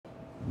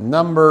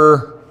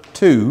number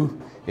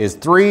 2 is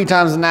 3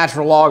 times the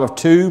natural log of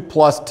 2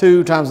 plus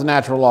 2 times the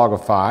natural log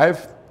of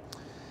 5.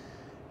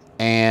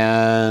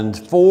 And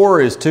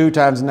 4 is 2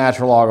 times the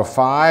natural log of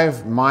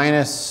 5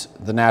 minus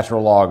the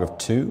natural log of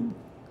 2.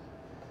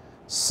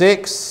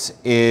 6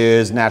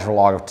 is natural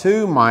log of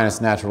 2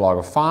 minus natural log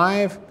of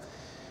 5.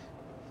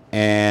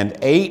 And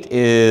 8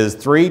 is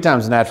 3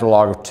 times the natural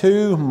log of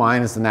 2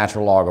 minus the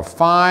natural log of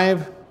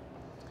 5.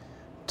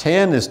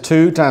 10 is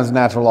 2 times the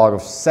natural log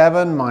of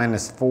 7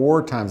 minus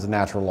 4 times the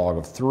natural log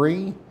of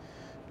 3.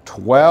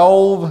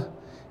 12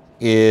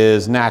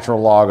 is natural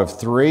log of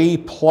 3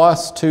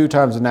 plus 2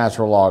 times the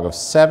natural log of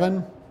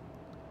 7.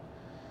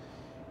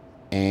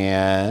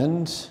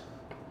 And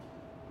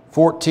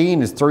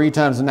 14 is 3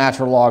 times the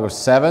natural log of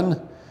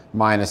 7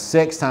 minus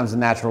 6 times the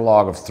natural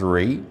log of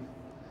 3.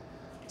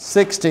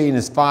 16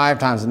 is 5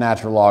 times the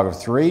natural log of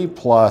 3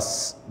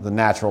 plus the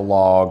natural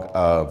log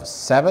of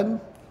 7.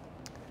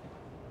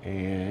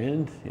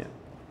 And,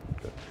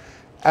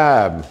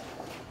 yeah.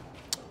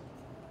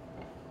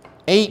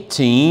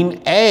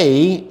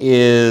 18a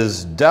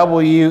is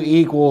w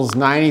equals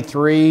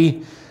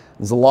 93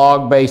 is the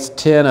log base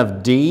 10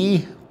 of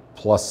d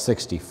plus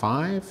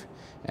 65.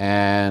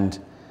 And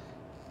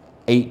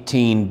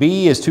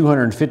 18b is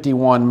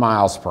 251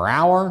 miles per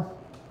hour.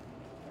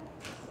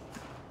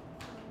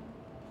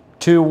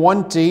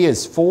 20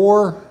 is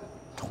 4,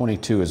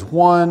 22 is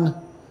 1,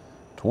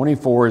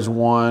 24 is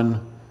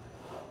 1,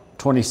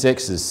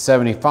 26 is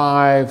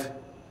 75,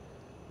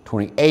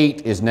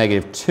 28 is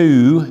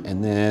 -2,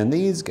 and then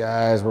these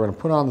guys we're going to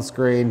put on the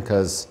screen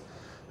because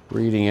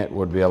reading it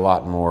would be a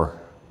lot more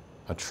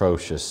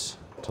atrocious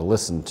to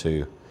listen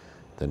to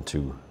than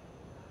to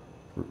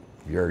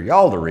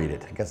y'all to read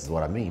it, I guess is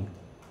what I mean.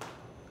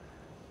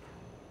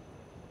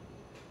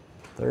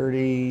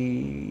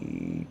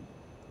 30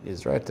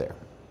 is right there.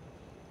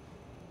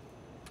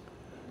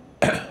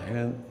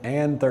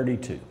 and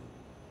 32.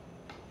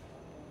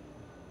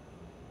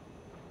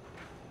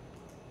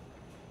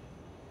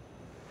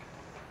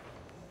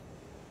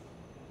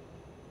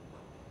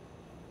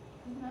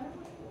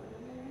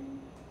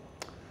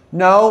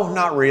 No,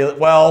 not really.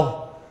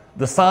 Well,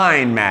 the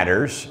sign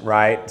matters,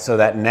 right? So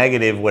that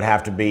negative would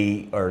have to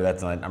be, or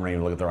that's not, I'm not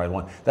even looking at the right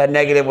one. That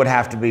negative would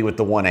have to be with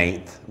the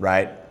 1/8,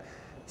 right?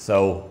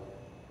 So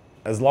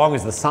as long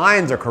as the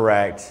signs are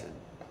correct,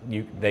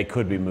 they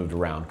could be moved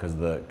around because of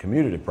the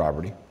commutative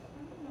property.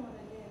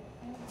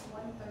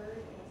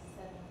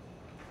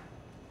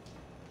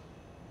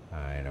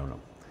 I don't know.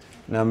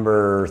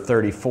 Number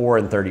 34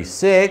 and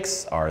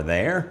 36 are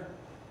there.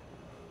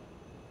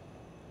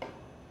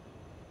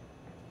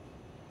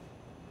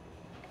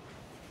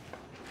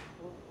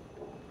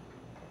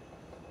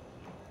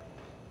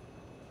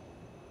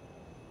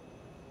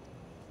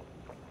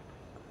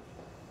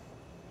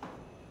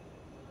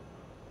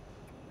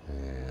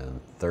 And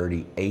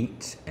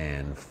 38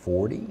 and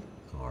 40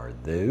 are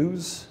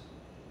those.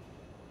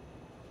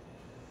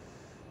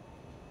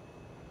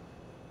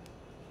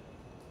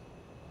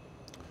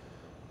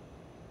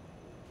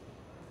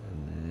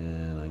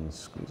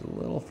 Squeeze a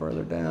little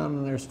further down,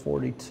 and there's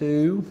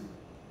 42.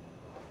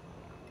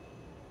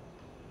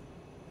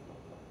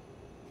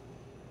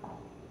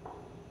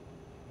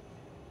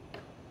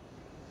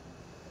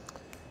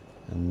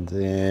 And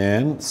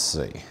then, let's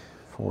see,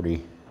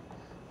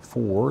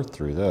 44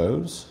 through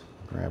those.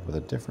 Grab with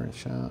a different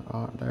shot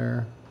out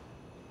there.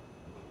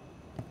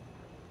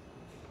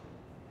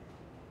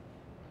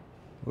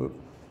 Whoop.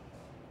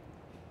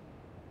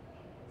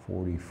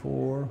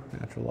 44,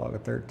 natural log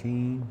of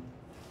 13.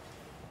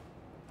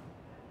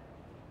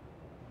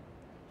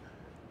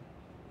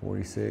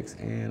 46,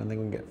 and I think we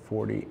can get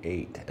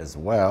 48 as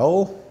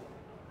well.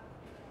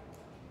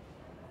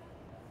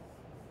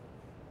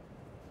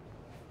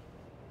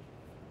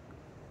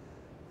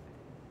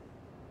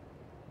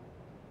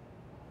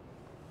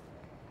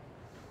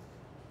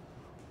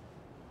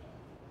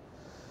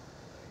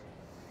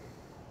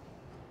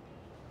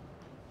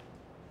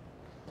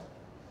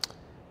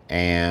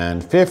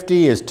 And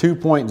 50 is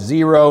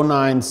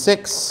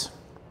 2.096.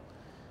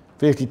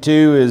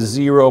 52 is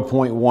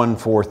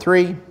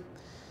 0.143.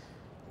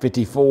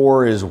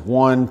 54 is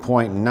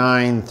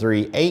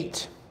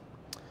 1.938.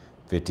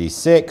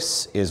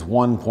 56 is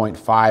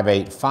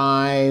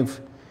 1.585.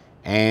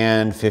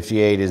 And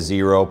 58 is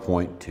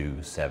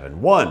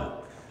 0.271.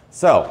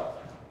 So,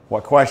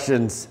 what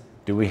questions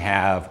do we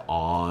have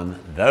on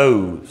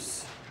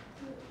those?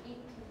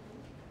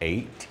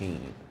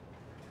 18.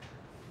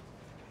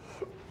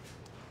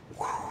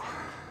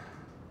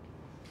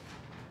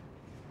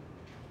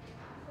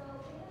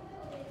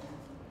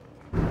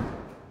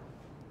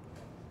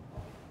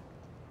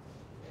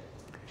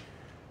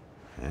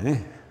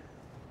 Okay.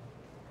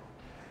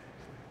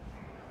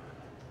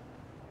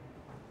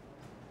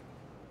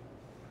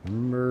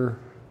 Number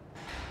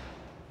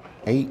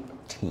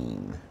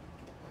 18.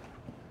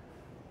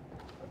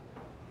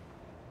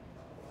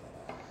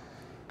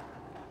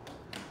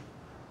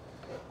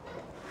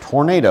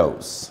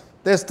 Tornadoes.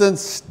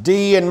 Distance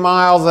D in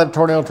miles that a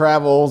tornado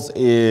travels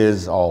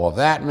is all of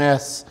that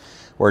mess.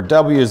 where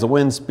W is the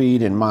wind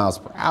speed in miles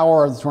per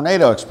hour of the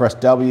tornado. Express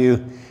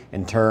W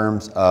in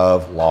terms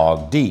of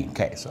log D.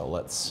 Okay, so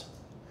let's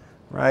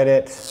write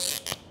it,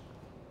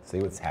 see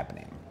what's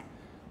happening.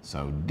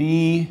 So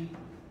D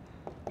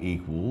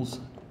equals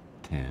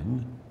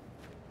 10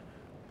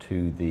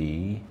 to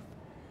the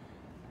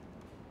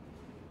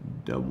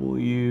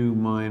W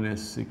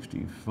minus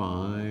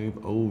 65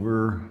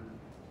 over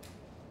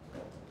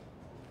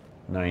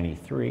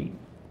 93.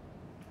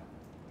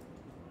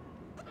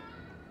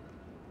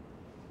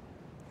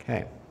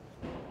 Okay.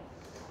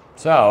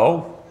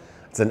 So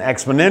it's an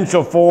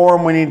exponential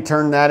form. We need to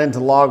turn that into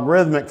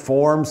logarithmic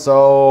form.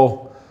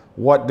 So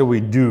what do we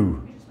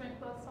do? You just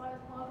make both sides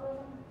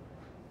logarithm?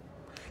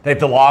 Take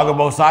the log of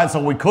both sides,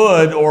 so we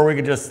could, or we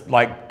could just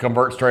like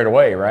convert straight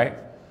away, right?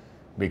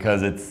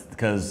 Because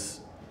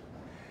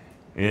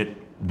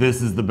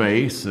this is the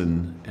base,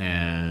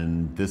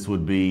 and this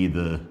would be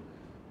the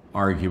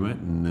argument,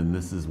 and then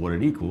this is what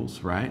it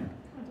equals, right?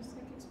 I just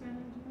like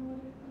expanding to know what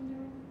I'm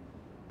doing.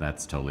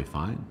 That's totally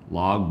fine.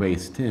 Log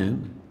base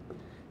 10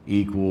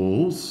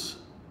 equals,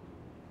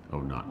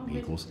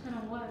 equals, 10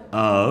 of what?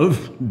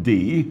 of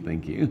D,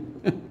 thank you.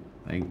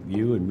 Thank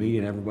you and me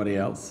and everybody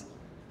else.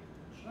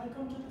 Should I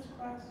come to this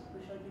class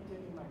or should I be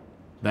taking my?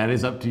 That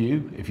is up to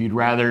you. If you'd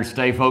rather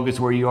stay focused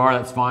where you are,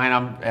 that's fine.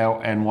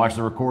 And watch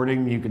the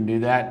recording, you can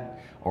do that.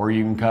 Or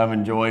you can come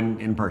and join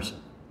in person.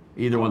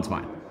 Either one's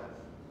fine.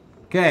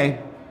 Okay.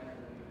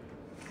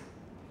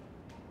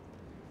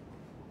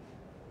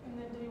 And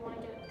then do you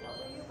want to get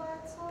W by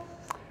itself?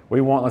 We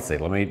want, let's see,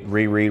 let me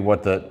reread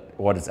what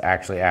it's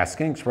actually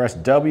asking. Express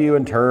W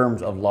in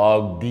terms of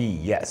log D.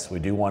 Yes, we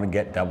do want to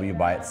get W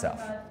by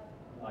itself.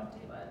 Log D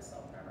by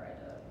itself whenever I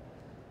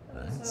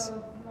do it. Nice.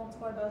 So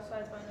multiply both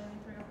sides by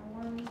 93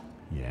 over 1.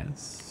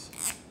 Yes.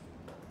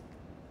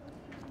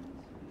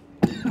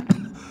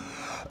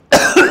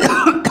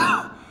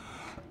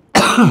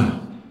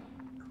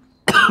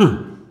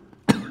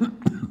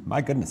 My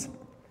goodness.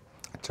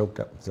 I choked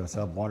up. Does I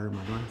still have water in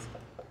my glass?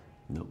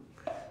 Nope.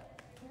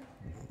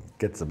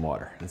 Get some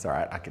water. It's all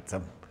right. I get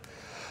some.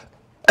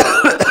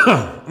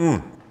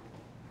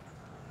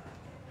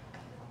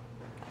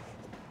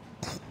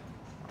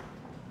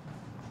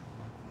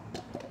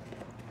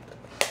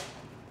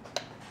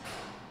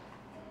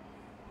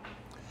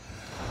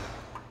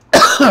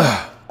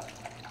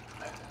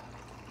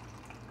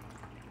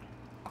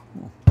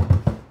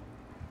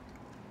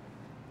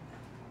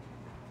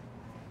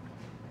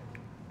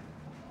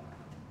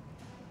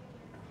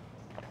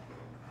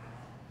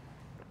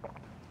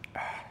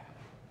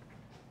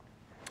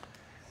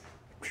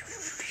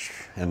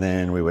 And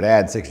then we would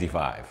add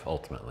 65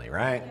 ultimately,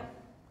 right? Yeah.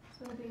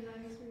 So it would be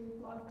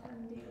 93 log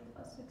 10D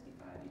plus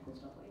 65 equals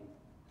W.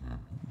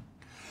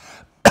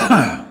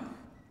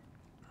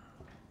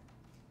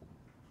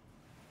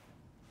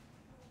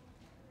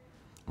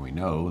 We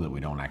know that we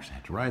don't actually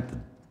have to write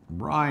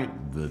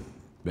the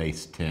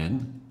base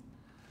 10.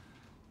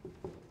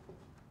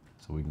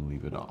 So we can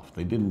leave it off.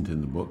 They didn't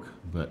in the book,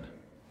 but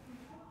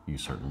you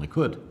certainly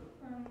could.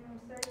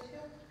 32?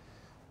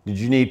 Did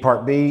you need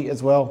part B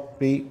as well?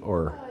 B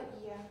or?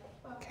 Yeah.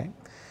 Okay.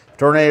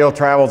 Tornado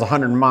travels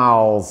 100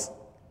 miles,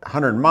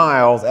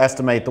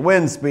 estimate the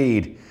wind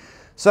speed.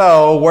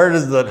 So where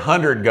does the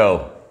 100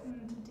 go?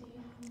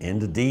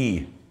 Into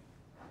D.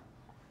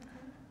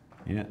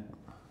 Yeah.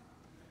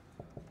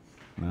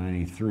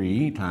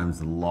 93 times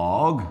the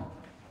log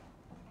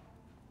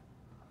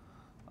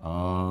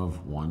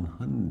of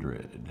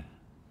 100.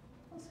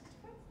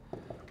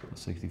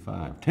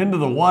 65. 10 to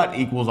the what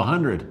equals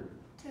 100?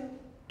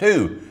 2.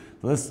 So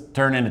let's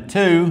turn into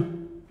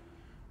 2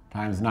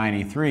 times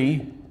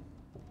 93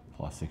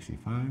 plus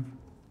 65.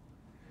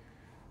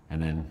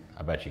 And then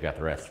I bet you got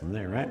the rest from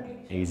there, right?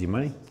 Easy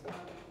money.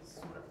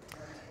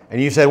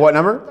 And you said what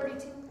number?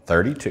 32.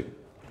 32.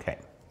 Okay.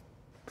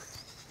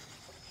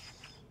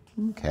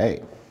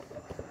 Okay.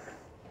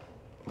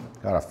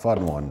 Got a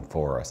fun one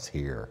for us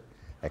here.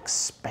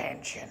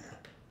 Expansion.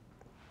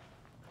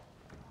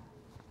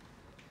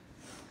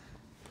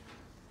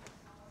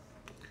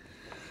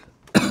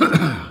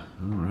 All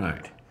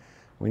right.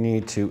 We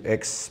need to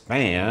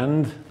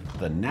expand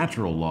the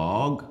natural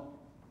log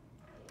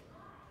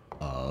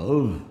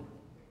of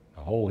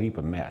a whole heap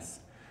of mess.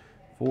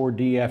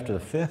 4D after the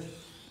 5th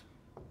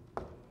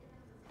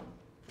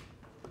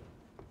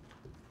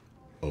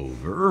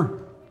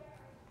over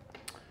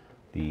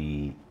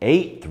the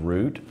 8th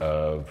root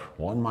of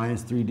 1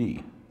 minus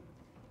 3D.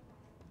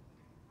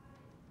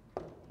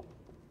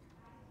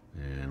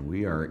 And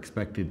we are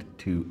expected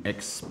to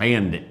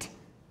expand it.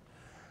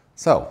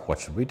 So, what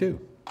should we do?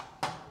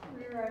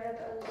 Rewrite it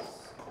as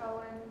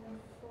ln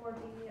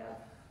 4df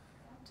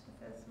to the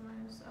 5th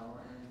minus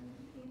ln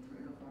 8th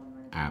root of 1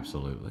 minus 3.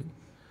 Absolutely.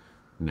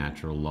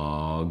 Natural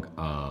log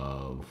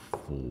of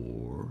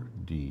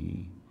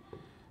 4D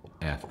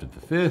f to the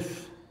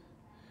 5th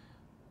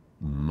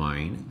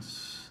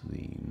minus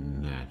the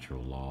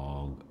natural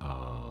log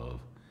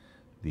of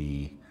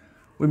the,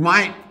 we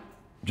might,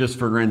 just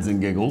for grins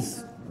and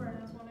giggles,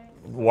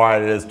 why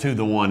it is to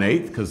the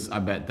 1/8, because I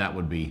bet that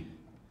would be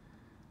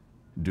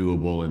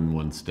doable in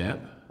one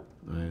step.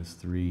 Minus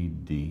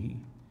 3d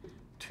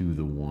to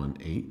the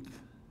 1/8.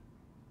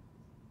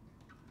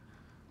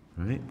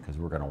 Right, because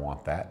we're going to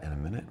want that in a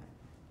minute.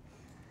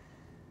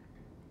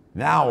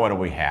 Now what do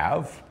we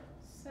have?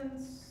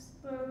 Since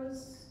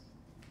those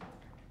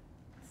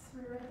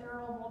three right there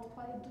are all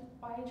multiplied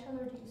by each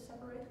other, do you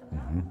separate them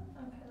out?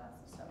 Okay, that's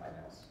the step I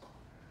missed.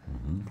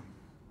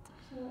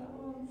 So,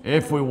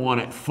 If we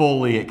want it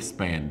fully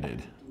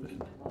expanded,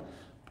 then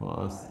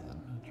plus the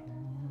natural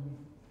log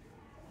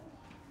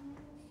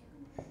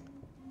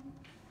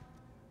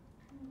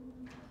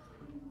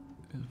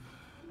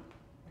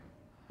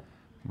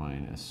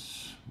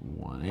minus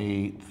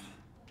 1/8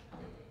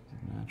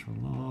 natural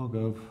log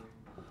of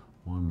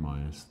 1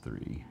 minus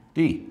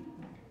 3d.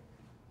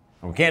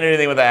 And we can't do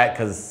anything with that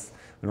because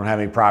we don't have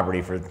any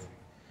property for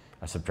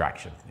a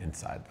subtraction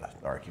inside the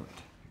argument.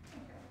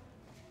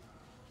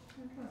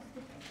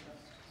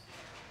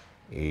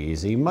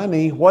 Easy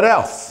money. What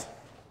else?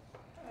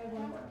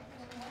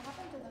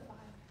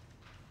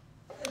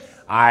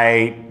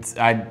 I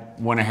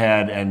went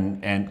ahead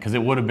and because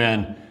it would have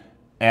been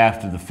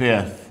after the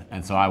 5th,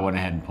 and so I went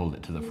ahead and pulled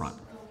it to the front.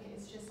 Okay,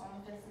 it's just on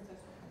the 5th since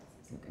there's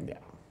no parentheses. Yeah.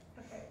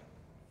 Okay,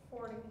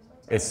 40.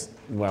 It's,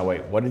 well,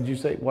 wait, what did you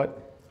say? What?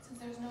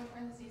 Since there's no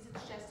parentheses,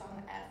 it's just on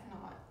the F,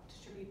 not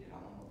distributed on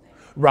the whole thing.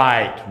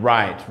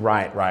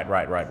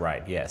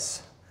 Right.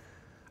 Yes.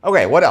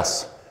 Okay, what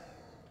else?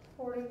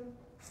 40.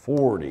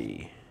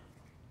 40.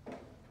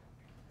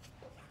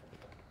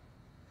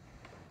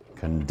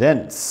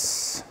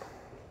 Condense.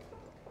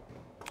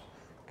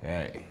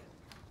 Okay.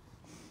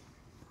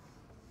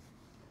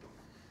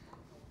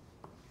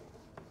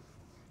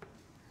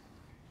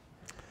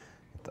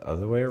 The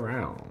other way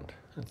around.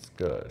 That's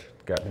good.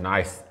 Got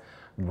nice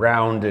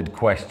rounded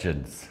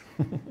questions.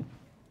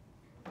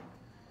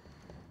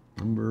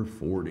 Number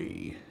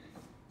 40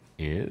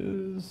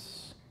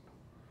 is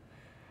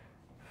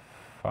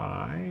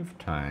 5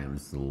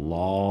 times the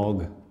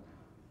log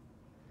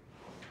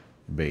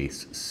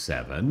base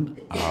 7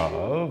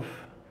 of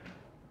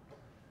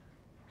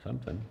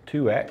something,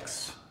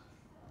 2x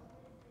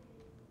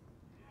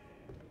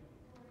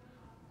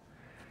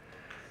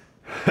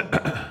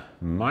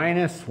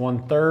minus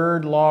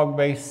 1/3 log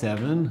base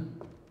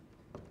 7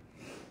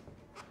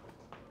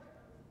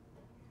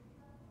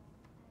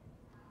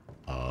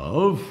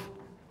 of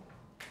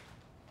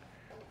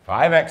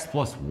 5x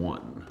plus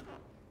 1.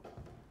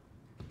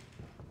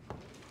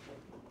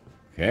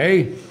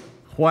 Okay,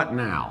 what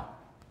now?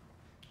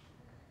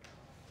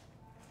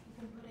 You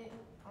can put it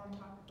on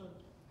top of,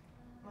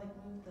 like,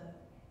 move the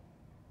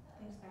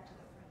things back to the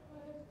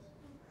front.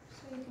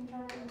 So you can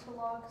turn it into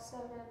log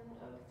 7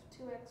 of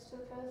 2x to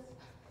the 5th.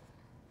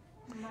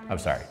 I'm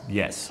sorry,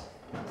 yes.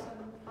 Log 7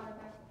 to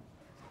 5x.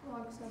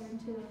 Log 7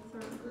 to the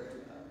 3rd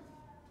root of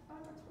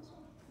 5x plus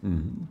 1.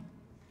 Mm-hmm.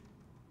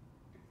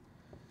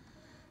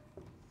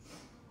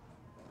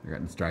 I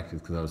got distracted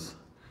because I was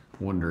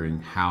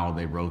wondering how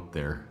they wrote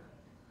their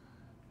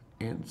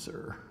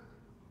answer.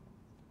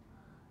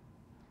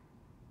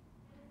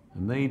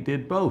 And they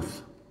did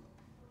both,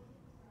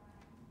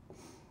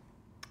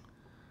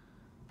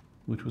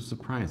 which was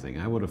surprising.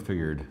 I would have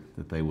figured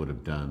that they would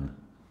have done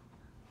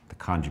the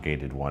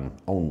conjugated one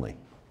only,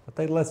 but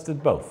they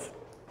listed both.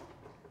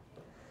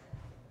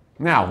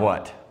 Now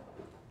what?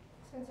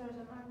 Since there's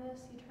a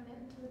minus, you turn it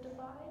into the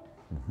divide.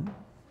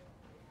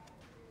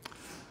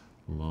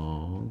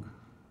 Log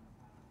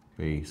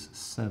base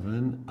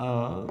 7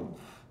 of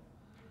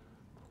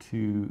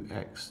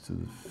 2x to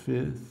the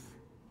 5th.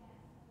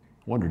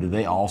 Wonder, did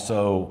they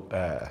also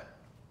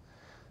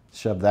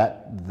shove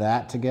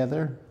that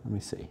together? Let me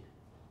see.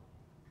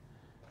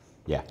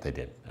 Yeah, they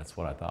did. That's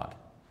what I thought.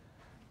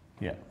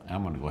 Yeah,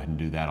 I'm going to go ahead and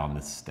do that on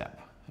this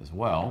step as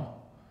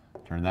well.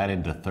 Turn that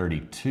into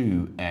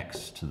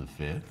 32x to the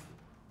 5th.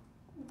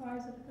 Why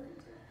is it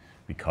 32?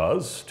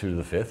 Because 2 to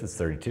the 5th is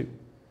 32.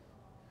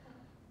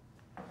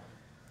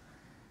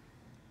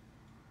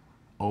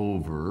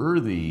 Over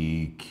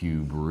the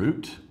cube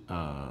root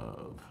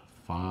of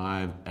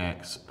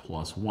 5x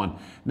plus 1.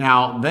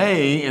 Now,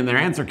 they, in their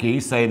answer key,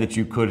 say that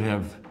you could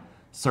have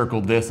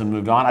circled this and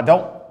moved on. I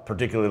don't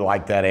particularly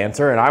like that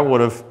answer, and I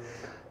would have,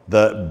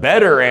 the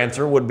better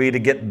answer would be to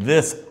get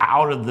this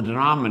out of the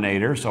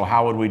denominator, so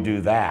how would we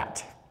do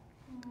that?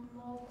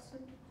 Multiply both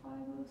sides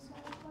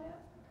by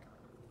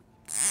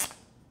it.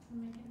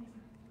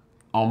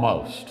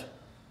 Almost.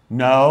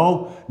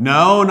 No,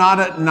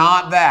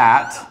 not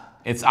that.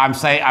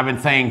 I've been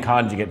saying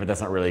conjugate, but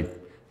that's not really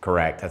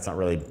correct. That's not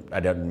really, I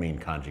didn't mean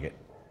conjugate.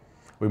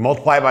 We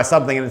multiply it by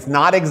something, and it's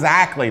not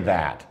exactly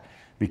that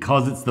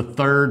because it's the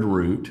 3rd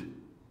root,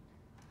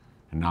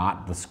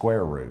 not the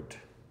square root.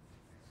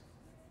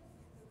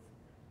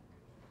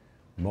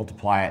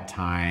 Multiply it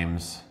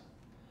times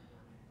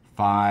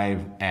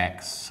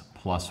 5x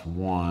plus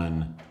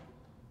 1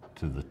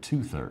 to the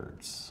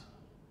 2/3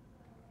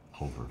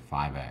 over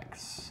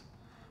 5x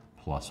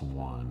plus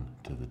 1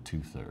 to the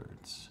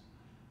 2/3.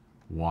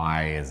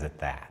 Why is it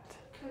that?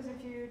 Because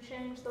if you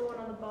change the one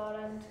on the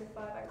bottom to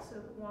 5x to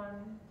the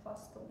 1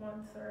 plus the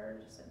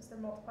 1/3, since they're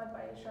multiplied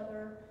by each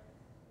other,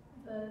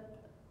 the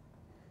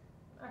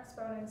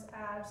exponents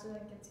add, so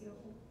that gets you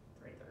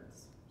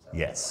 3/3. So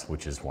Yes,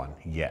 which is 1.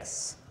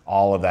 Yes.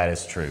 All of that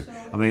is true.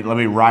 Let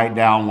me write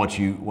down what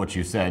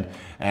you said,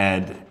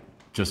 and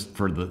just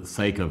for the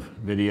sake of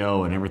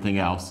video and everything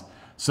else.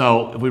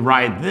 So if we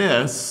write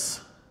this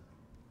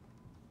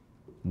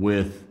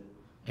with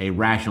a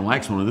rational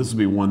exponent, this would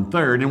be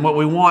 1/3. And what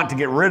we want to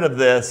get rid of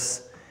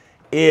this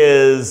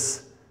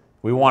is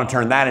we want to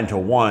turn that into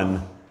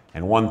 1,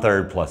 and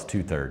 1/3 plus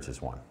 2/3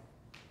 is 1,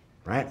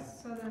 right?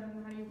 So then how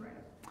do you write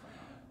it?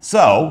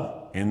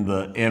 So in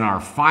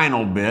our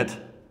final bit,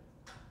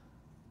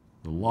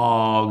 the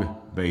log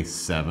base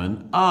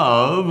 7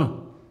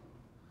 of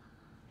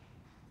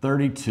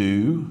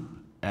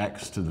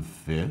 32x to the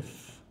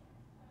 5th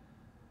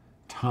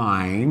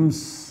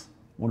times,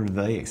 what did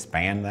they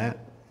expand that?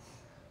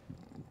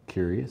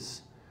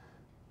 Curious.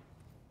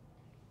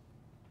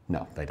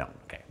 No, they don't.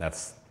 Okay,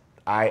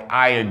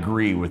 I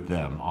agree with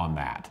them on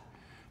that.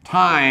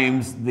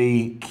 Times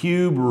the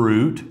cube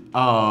root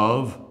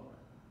of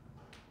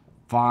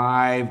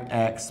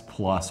 5x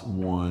plus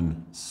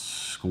 1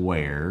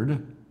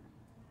 squared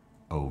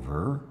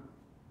over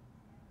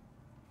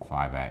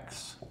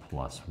 5x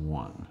plus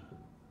 1.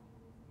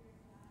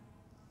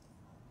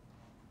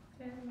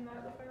 Isn't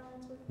that the final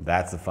answer?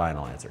 That's the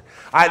final answer.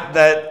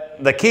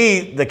 The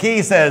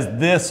key says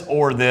this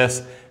or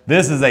this.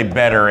 This is a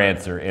better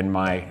answer in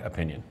my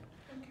opinion.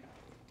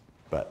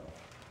 But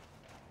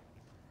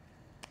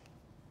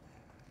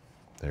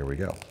there we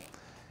go.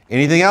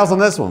 Anything else on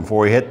this one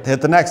before we hit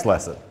the next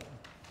lesson?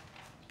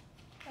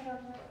 I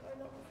don't know.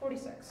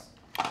 46.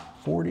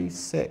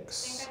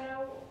 46. I think I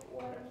know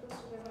what I'm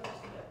supposed to do when I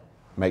see it.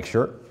 Make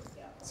sure.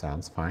 Yeah.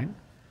 Sounds fine.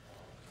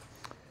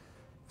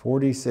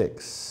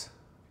 46.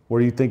 What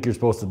do you think you're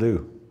supposed to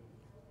do?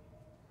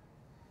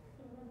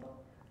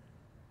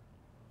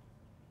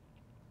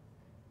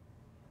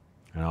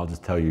 And I'll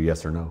just tell you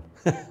yes or no.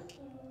 And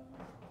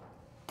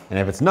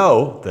if it's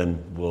no,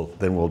 then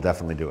we'll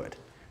definitely do it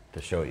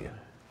to show you.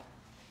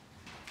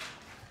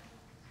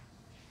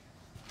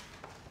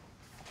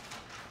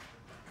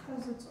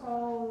 Because it's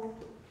all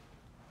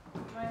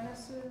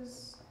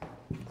minuses.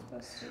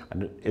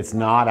 And it's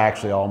not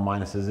actually all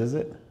minuses, is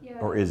it? Yeah.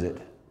 Or is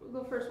it?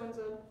 The first one's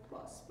a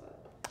plus, but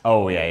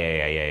Oh,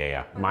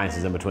 yeah.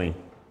 Minuses in between.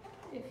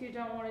 if you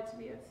don't want it to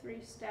be a 3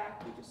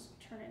 stack, you just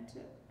turn it into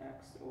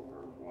x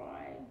over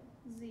y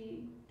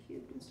z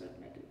cubed instead of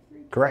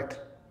 -3. Correct.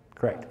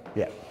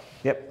 Yeah.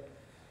 Yep.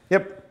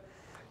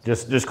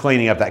 Just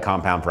cleaning up that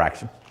compound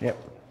fraction. Yep.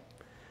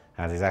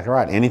 That's exactly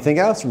right. Anything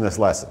else from this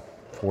lesson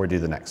before we do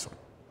the next one?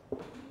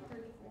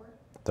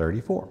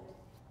 34.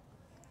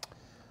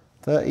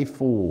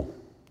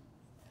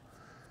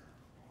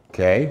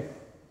 Okay.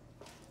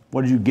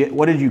 What did you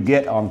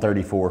get on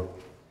 34? -110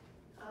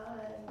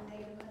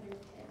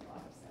 log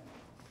of 7.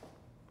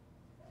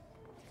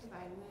 If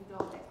I moved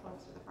all the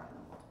exponents to the front and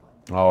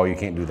multiplied. Oh, you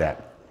can't do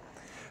that.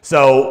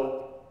 So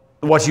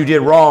what you did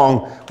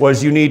wrong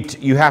was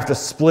you have to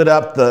split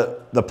up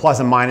the plus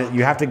and minus.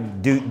 You have to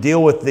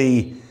deal with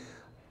the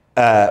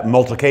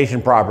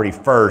multiplication property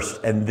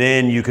first, and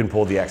then you can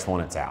pull the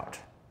exponents out,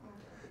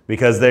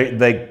 because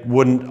they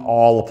wouldn't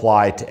all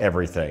apply to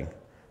everything.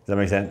 Does that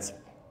make sense?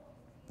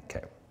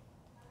 Okay.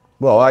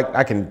 Well,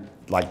 I can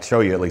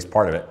show you at least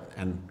part of it,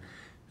 and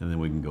then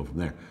we can go from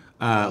there.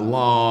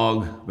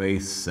 Log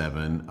base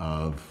 7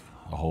 of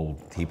a whole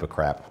heap of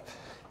crap.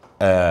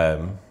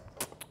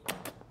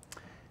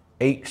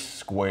 H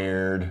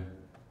squared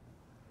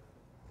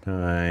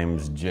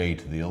times j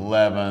to the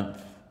 11th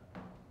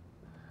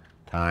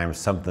times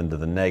something to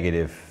the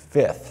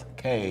 -5th,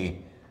 k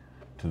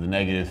to the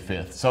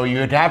 -5th. So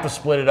you'd have to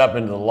split it up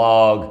into the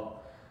log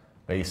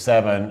base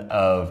 7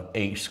 of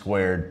h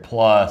squared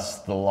plus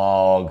the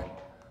log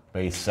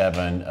base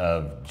 7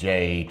 of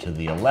j to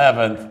the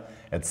 11th,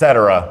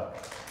 etc.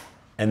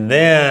 And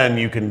then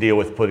you can deal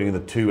with putting the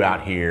 2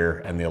 out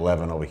here and the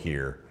 11 over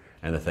here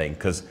and the thing,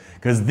 because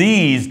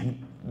these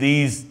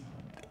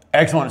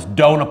exponents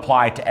don't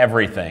apply to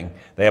everything.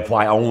 They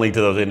apply only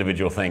to those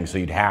individual things, so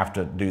you'd have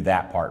to do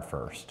that part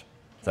first.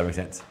 Does that make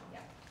sense? Yeah.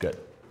 Good.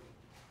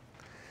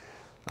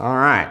 All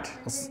right. Are you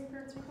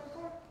ready for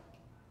 3.4?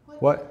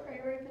 What? Are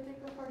you ready for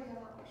 3.4? Do you have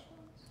more questions?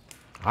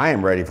 I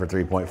am ready for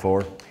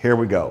 3.4. Here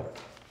we go.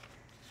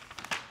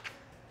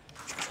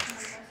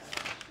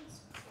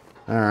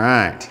 All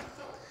right.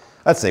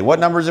 Let's see. What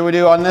numbers did we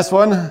do on this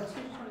one? 2 to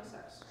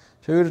 26.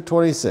 2 to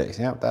 26.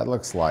 Yep, that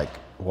looks like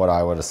what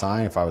I would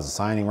assign if I was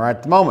assigning right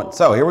at the moment.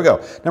 So here we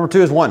go. Number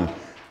 2 is 1.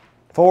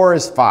 4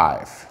 is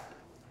 5.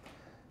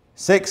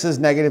 6 is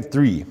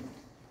 -3.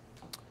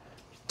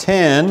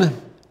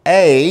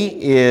 10a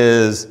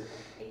is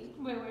 8.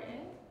 Wait.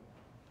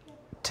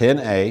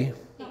 10a.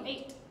 No,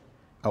 8.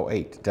 Oh,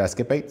 8. Did I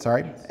skip 8?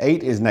 Sorry.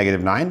 8 is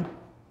 -9.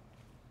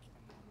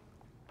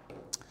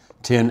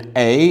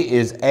 10a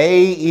is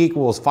a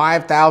equals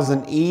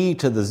 5,000 e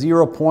to the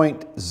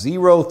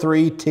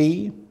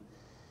 0.03t.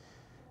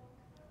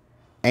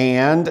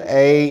 And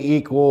A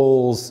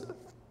equals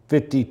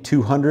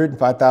 5,200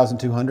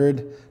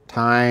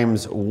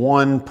 times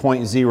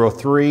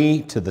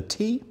 1.03 to the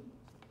t.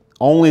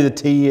 Only the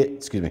t,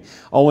 excuse me,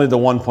 only the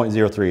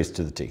 1.03 is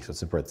to the t, so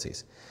it's in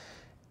parentheses.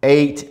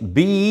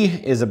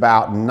 8b is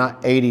about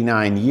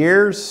 89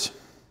 years.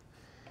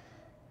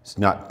 It's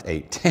not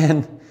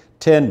 810.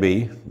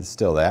 10b is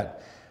still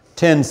that.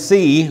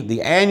 10c,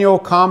 the annual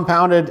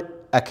compounded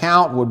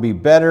account would be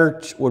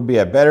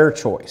a better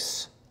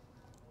choice.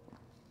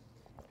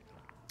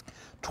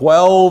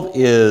 12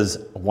 is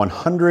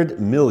 100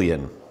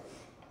 million.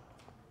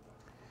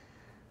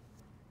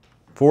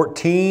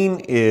 14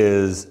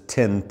 is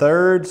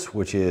 10/3,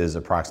 which is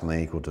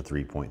approximately equal to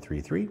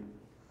 3.33.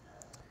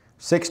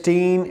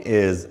 16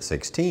 is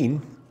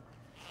 16.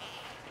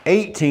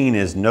 18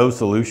 is no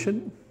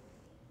solution.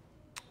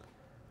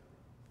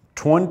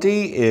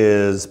 20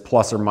 is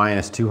plus or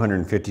minus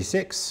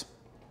 256.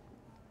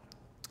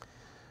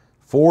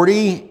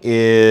 40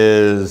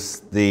 is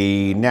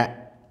the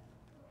net,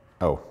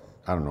 oh,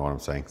 I don't know what I'm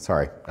saying,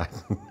 sorry.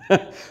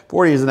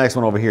 40 is the next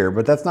one over here,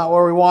 but that's not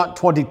what we want.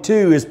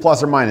 22 is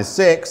plus or minus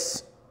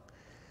 6.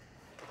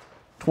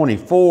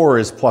 24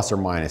 is plus or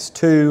minus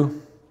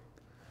 2.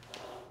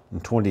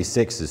 And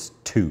 26 is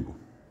 2.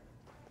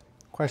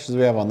 Questions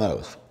we have on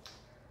those?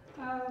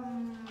 4.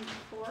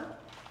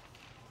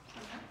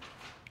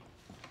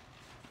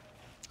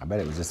 I bet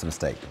it was just a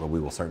mistake, but we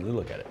will certainly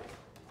look at it.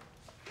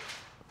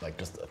 Like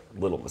just a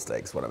little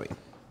mistake is what I mean. I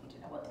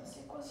don't know what the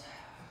mistake was.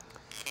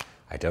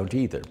 I don't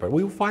either, but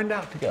we will find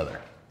out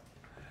together.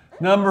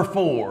 Number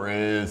 4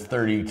 is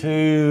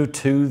 32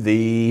 to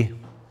the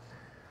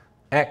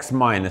x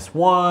minus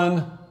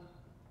 1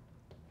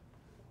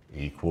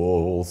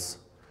 equals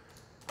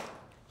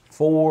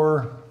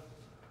 4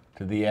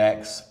 to the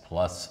x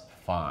plus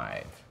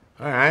 5.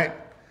 All right.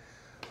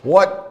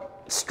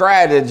 What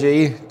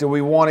strategy do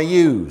we want to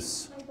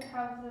use? Like to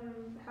have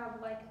them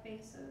have like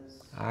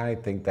bases. I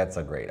think that's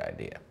a great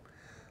idea.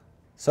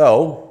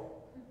 So,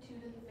 2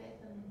 to the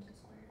 5th and 2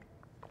 squared.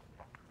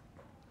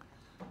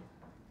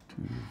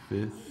 2 to the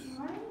 5th.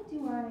 Why do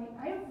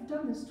I've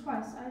done this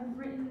twice. I've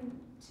written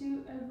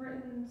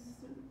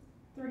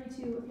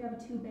 32 if you have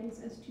a 2 base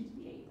as 2 to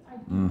the 8th. I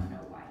do not know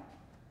why.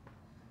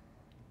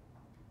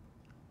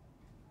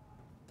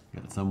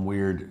 Got some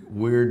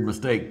weird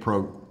mistake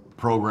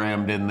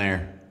programmed in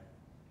there.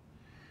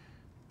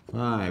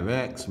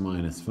 5x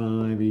minus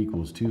 5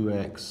 equals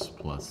 2x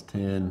plus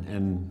 10.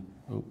 And,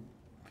 oh,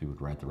 if you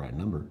would write the right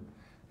number.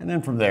 And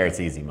then from there,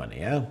 it's easy money,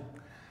 yeah? I got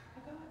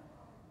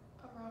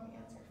a wrong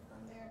answer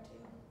from there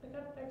too. I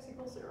got x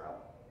equals 0. I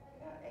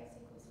got x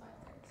equals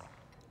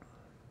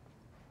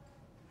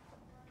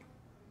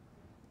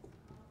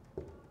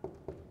 5/3.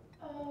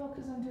 Oh,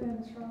 because I'm doing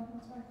this wrong.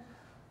 That's why.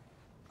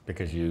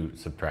 Because you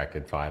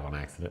subtracted 5 on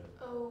accident.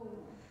 Oh.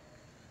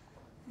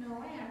 No,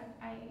 I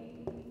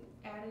added it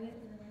and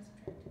then I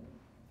subtracted it.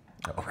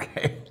 Okay.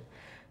 Okay.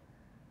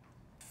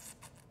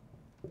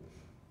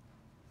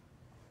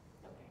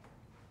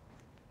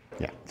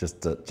 Yeah,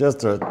 just a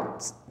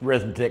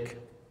arithmetic.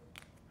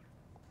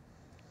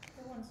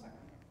 For 1 second.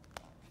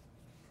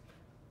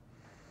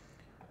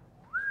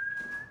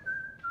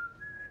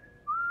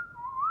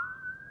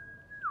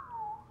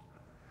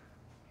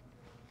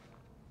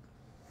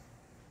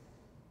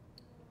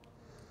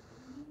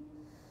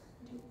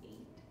 Do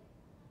 8.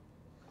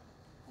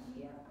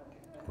 Yeah, okay.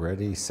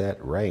 Ready,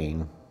 set,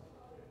 rain.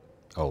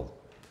 Oh,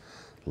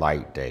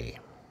 light day.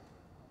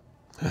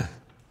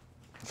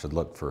 Should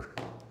look for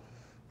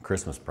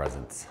Christmas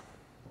presents.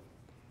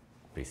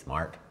 Be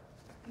smart.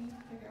 You need to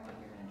figure out what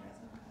you're gonna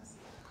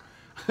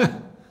dress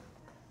up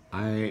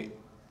as.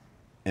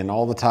 In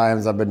all the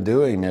times I've been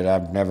doing it,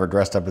 I've never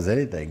dressed up as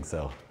anything,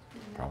 so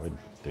probably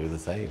do the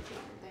same.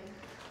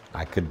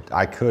 I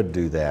could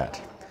do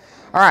that.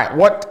 All right,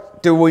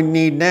 what do we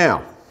need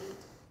now?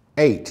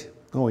 8.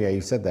 Oh yeah,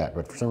 you said that,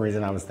 but for some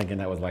reason I was thinking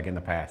that was like in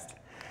the past.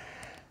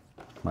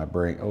 My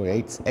brain, oh,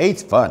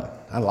 8's fun.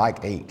 I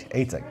like 8.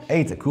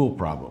 8's a cool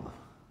problem.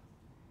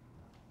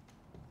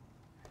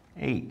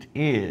 8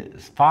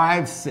 is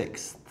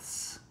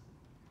 5/6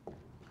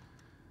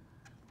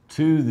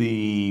 to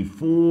the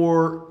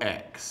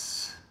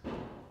 4x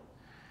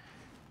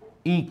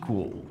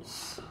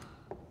equals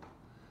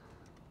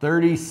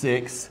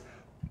 36,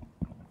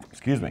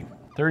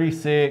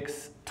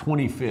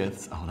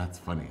 36/25. Oh, that's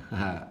funny.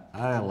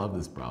 I love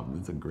this problem.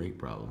 It's a great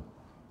problem.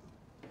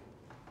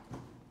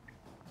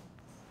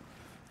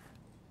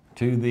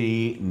 To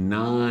the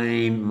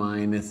 9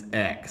 minus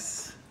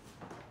x.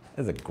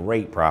 This is a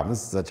great problem.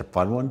 This is such a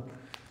fun one.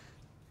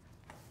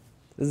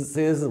 This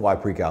is why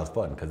pre-cal is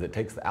fun, because it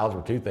takes the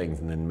algebra 2 things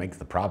and then makes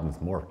the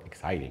problems more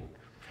exciting. You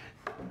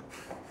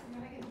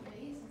gotta get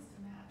bases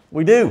to match.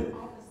 We do.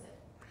 Opposite.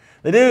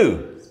 They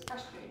do. It's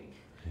frustrating.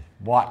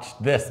 Watch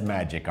this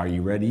magic. Are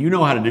you ready? You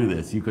know how to do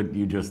this.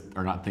 You just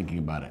are not thinking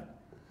about it.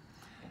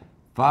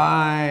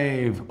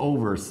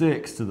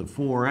 5/6 to the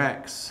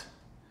 4x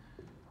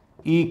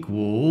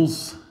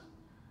equals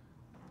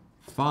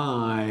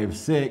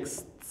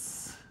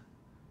 5/6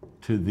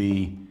 to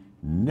the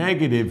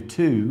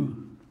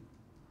 -2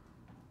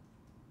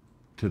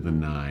 to the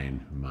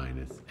 9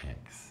 minus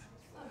x.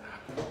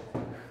 I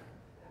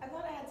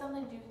thought it had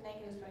something to do with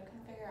negatives, but I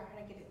couldn't figure out how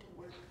to get it to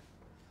work.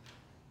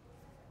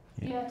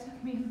 Yeah, it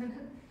took me a minute.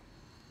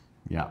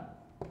 Yeah,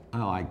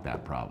 I like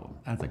that problem.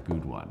 That's a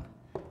good one.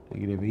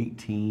 Negative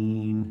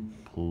 18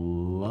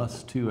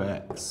 plus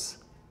 2x.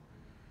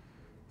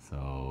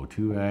 So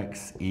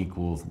 2x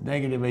equals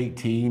negative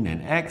 18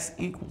 and x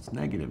equals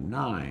negative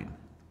 9.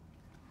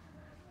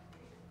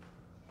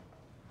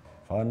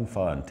 Fun,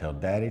 fun, till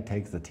Daddy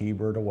takes the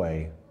T-bird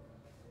away.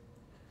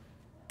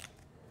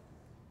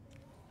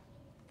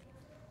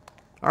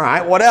 All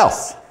right, what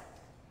else? I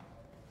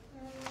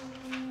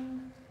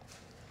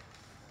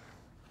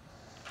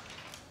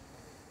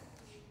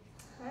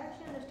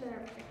actually understood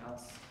everything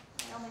else.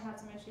 I only had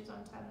some issues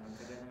on 10 and I'm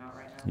figuring them out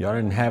right now. Y'all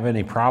didn't have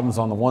any problems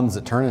on the ones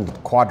that turn into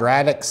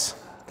quadratics?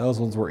 Those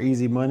ones were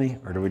easy money,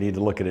 or do we need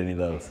to look at any of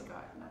those?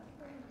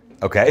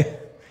 Okay,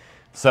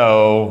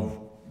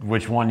 so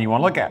which one do you want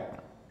to look at?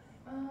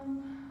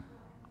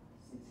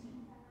 16.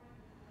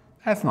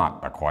 That's not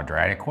a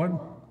quadratic one,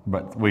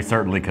 but we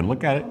certainly can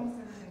look at it.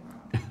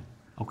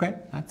 Okay,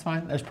 that's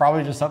fine. There's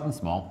probably just something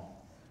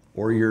small,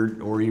 or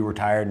you were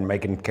tired and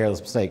making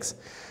careless mistakes.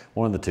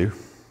 One of the two,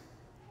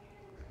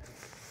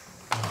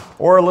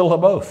 or a little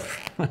of both.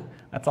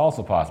 That's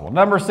also possible.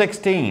 Number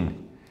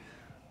 16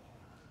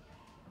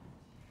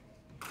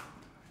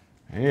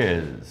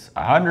 is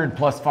 100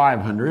 plus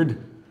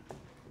 500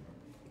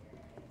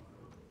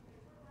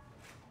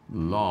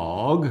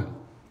 log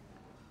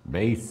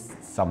base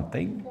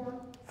something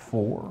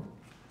 4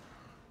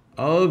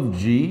 of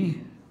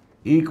g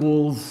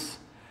equals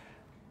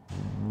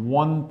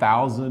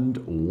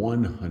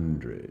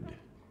 1,100.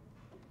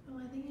 Oh,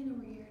 I think I know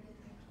where you're at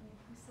actually.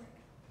 I'm sick.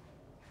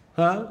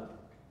 Huh?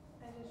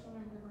 I just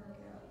remember where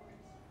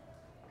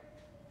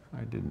you're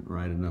at. I didn't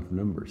write enough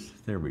numbers.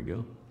 There we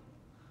go.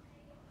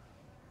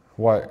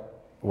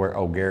 What? Where?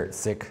 Oh, Garrett's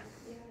sick,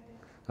 Yeah,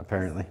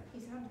 apparently. he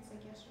sounded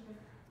sick yesterday.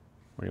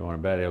 What do you want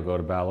to bet? He'll go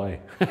to ballet.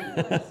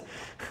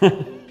 He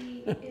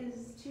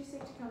is too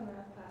sick to come to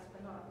math class,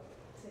 but not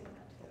sick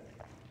enough to go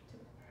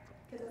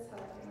because that's how I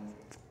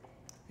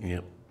feel.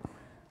 Yep.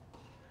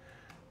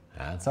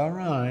 That's all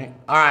right.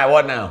 All right,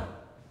 what now?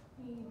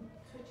 You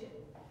switch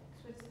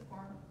the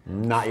form.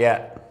 Not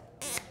yet.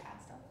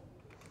 Pass up.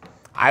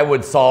 I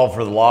would solve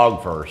for the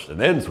log first and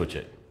then switch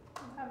it.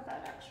 You have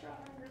that extra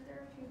 100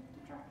 there if you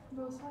subtract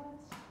both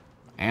sides.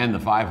 And the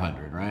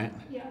 500, right?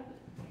 Yeah,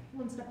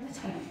 one step at a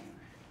time.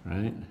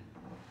 Right?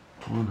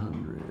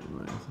 100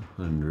 minus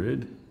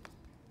 100.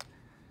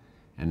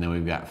 And then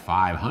we've got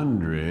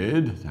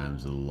 500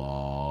 times the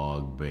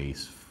log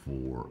base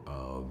 4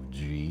 of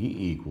g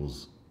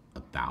equals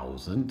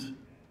 1,000.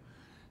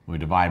 We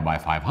divide by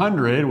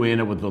 500, we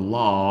end up with the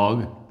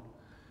log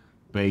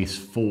base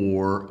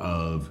 4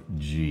 of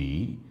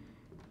g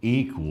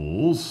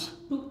equals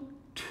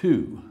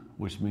 2,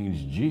 which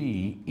means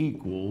g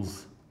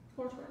equals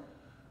 4 squared.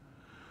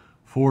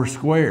 4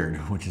 squared,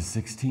 which is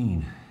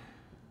 16.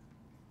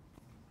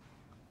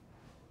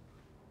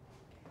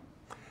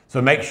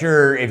 So make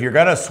sure if you're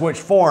gonna switch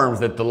forms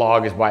that the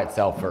log is by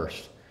itself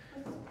first.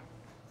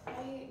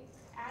 I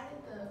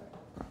added the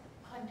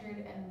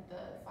 100 and the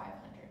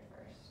 500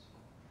 first.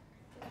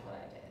 That's what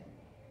I did.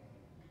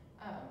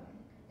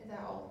 Is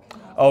that all?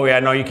 Oh yeah,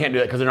 no, you can't do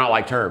that because they're not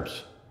like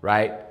terms,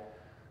 right?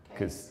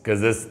 Because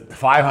this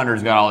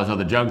 500's got all this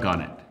other junk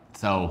on it,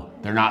 so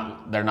they're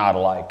not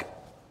alike.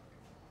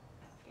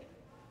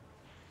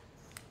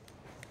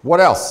 What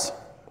else? Do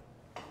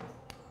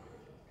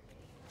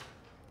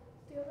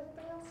you have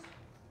anything else?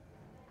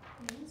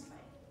 He's fine.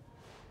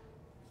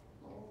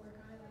 We'll work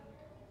on it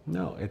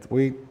No, later.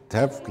 we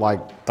have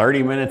like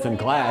 30 minutes in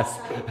class.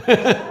 I don't even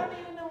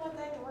know what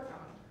they have to work on.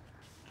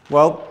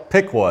 Well,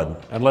 pick one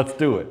and let's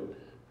do it.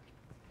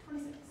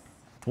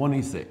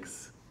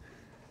 26.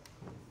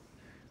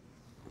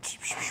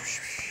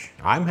 26.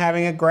 I'm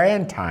having a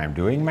grand time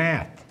doing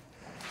math.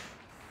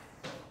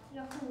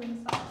 Yahoo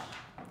and such.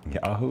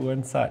 Yahoo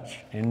and such,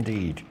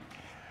 indeed.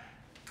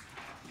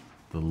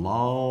 The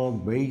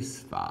log base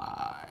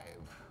 5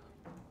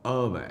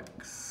 of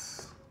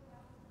x.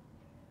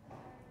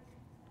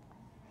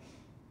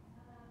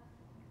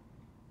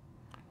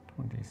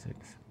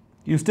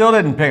 You still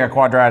didn't pick a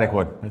quadratic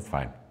one. That's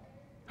fine.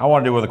 I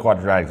want to do with the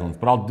quadratic ones,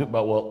 but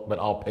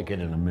I'll pick it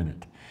in a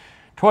minute.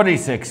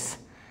 26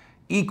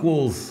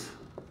 equals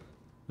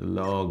the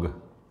log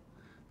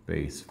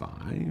base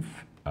 5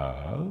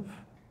 of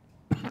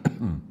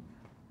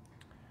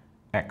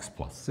x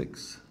plus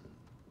 6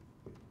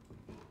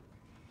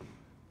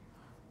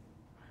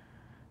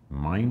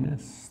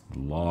 minus the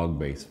log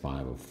base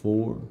 5 of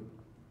 4.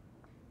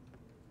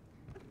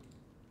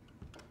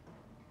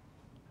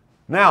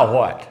 Now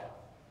what?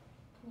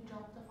 Can you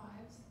drop the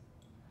 5s?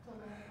 The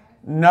lower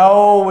 5?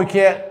 No, we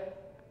can't,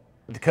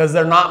 because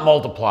they're not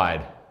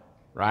multiplied,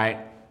 right?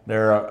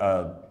 They're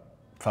a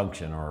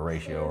function or a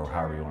ratio or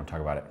however you want to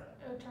talk about it.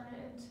 It would turn it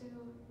into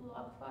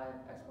log 5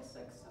 x plus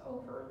 6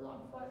 over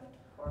log 5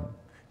 4.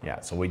 Yeah,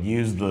 so we'd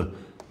use the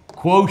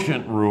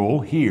quotient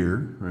rule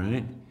here,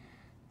 right?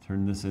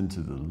 Turn this into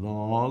the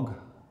log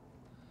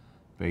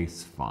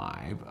base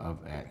 5 of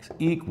x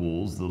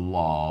equals the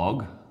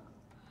log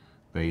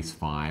base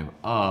 5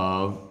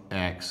 of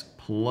x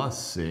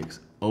plus 6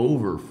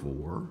 over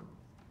 4.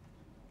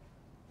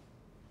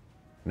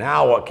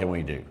 Now what can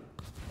we do?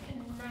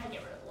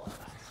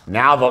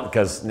 Now,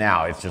 because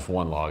now it's just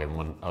one log and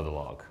one other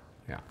log.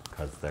 Yeah,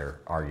 because their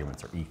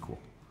arguments are equal.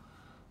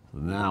 So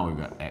now we've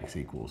got x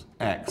equals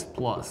x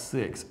plus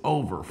 6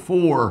 over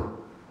 4.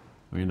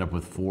 We end up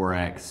with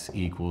 4x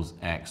equals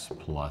x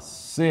plus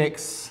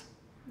 6.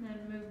 And then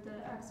move the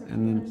x over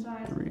And to the then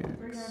other side. 3x.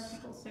 3x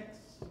equals 6.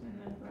 And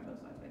then divide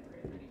both sides by 3.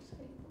 And then you just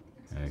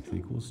get X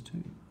equals 2.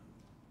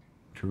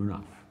 True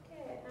enough.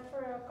 Okay, now for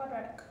a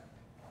quadratic.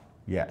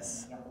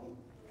 Yes.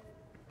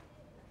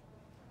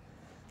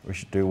 We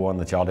should do one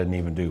that y'all didn't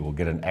even do. We'll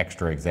get an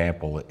extra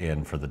example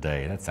in for the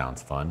day. That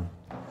sounds fun.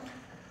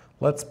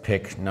 Let's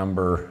pick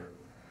number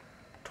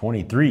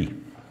 23. Okay.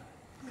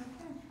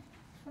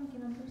 Funky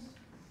numbers.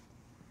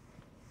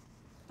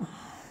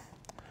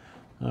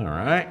 All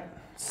right.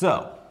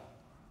 So,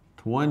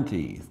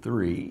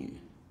 23.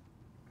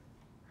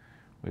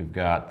 We've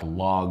got the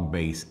log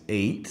base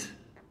 8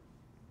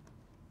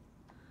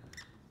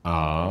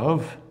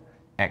 of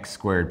x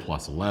squared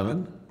plus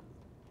 11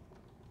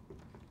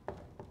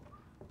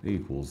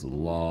 equals the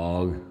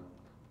log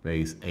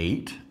base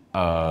 8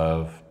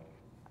 of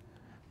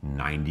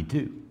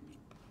 92.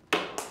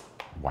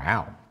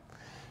 Wow.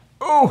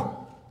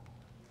 Oh!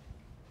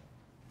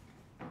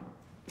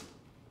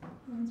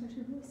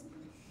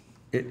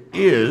 It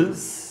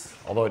is,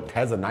 although it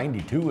has a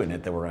 92 in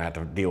it that we're gonna have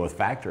to deal with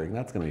factoring.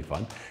 That's gonna be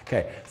fun.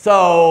 Okay,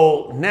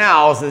 so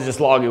now, since it's just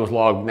log equals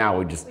log, now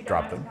we just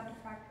drop them. Have to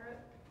factor it.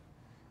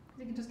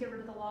 You can just get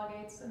rid of the log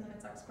 8s and then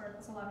it's x squared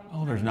plus 11.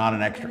 Oh, there's not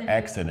an extra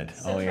x in it.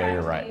 Oh yeah,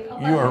 you're right.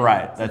 Subtract You are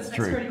right, 11, that's so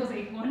true. X squared equals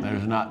 81.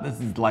 There's not,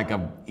 this is like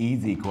a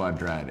easy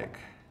quadratic.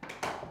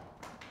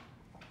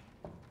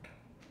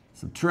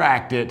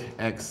 Subtract it,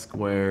 x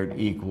squared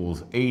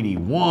equals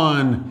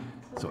 81,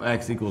 so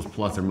x equals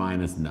plus or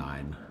minus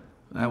 9.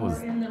 That was,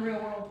 Or in the real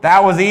world.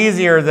 that was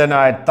easier than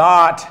I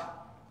thought.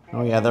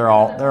 Oh yeah, they're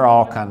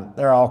all kind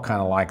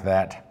of like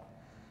that.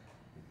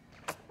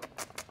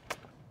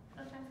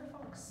 No time for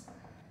folks.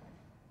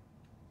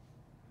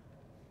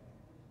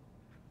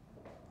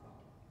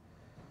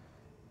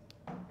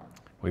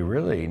 We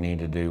really need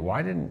to do,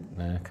 why didn't,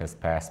 because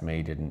past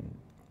me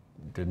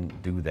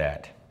didn't do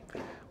that.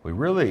 We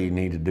really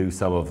need to do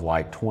some of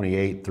like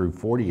 28 through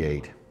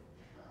 48. Okay,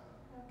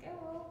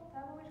 well,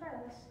 how about we try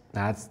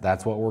this?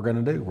 That's what we're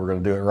gonna do. We're gonna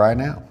do it right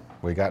now.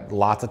 We got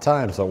lots of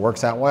time, so it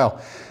works out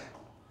well.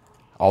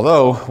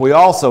 Although, we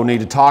also need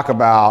to talk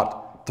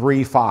about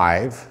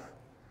 3-5,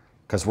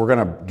 because we're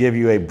gonna give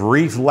you a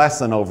brief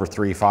lesson over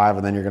 3-5,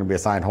 and then you're gonna be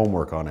assigned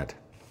homework on it.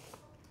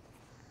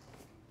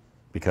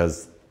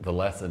 Because the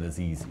lesson is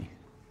easy.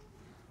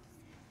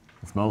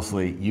 It's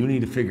mostly, you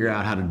need to figure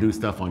out how to do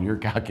stuff on your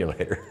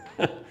calculator.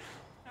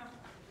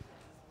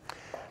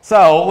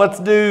 So let's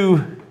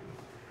do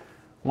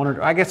one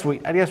or, I guess we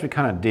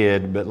kind of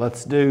did, but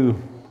let's do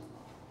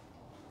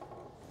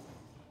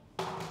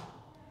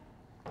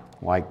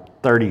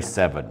like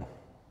 37.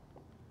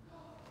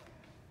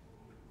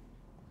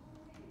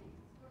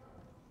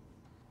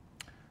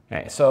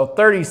 Okay, so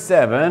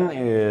 37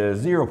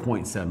 is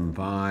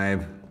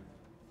 0.75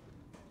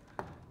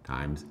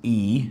 times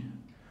e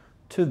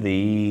to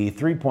the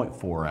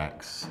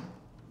 3.4x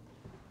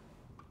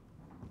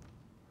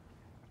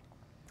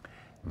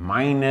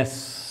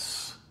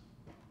minus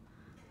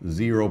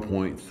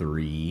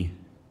 0.3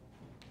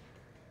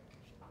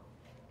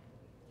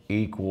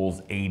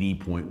 equals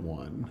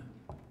 80.1.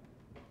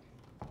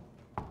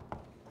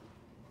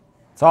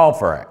 Solve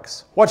for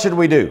x. What should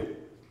we do?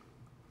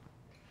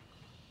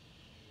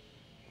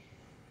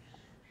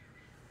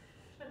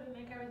 Should we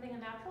make everything a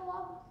natural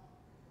log?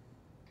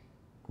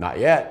 Not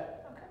yet,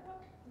 Okay, well,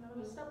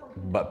 no step one.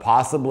 but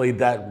possibly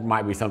that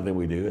might be something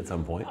we do at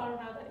some point. I don't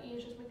know, that e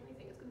is just making me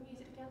think it's going to be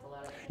easy to cancel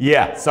out.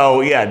 Yeah,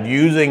 so yeah,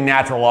 using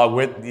natural log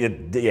with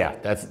it, yeah,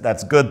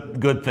 that's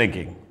good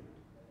thinking.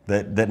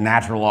 That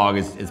natural log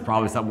is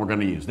probably something we're going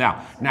to use.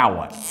 Now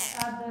what?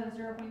 Add the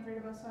 0.3 to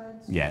both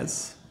sides.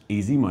 Yes,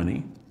 easy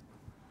money.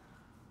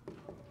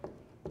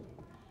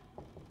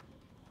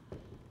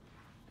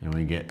 And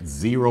we get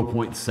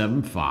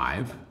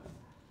 0.75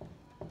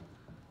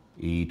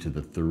 e to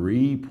the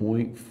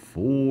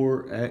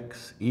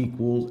 3.4x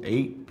equals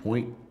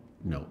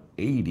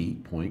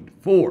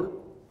 80.4.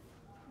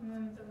 And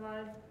then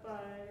divide by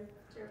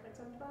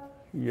 0.75.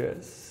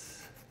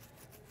 Yes,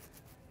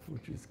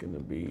 which is going to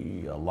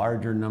be a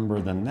larger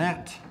number than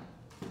that.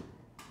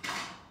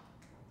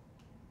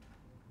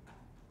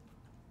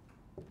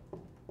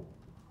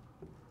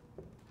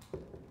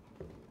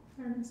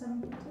 And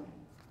 7.2.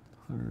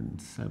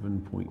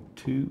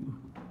 107.2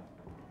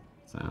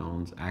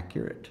 sounds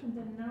accurate. And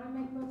then now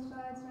we make both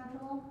sides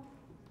natural log.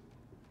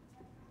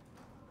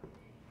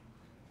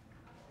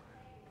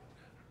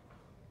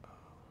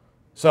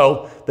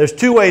 So there's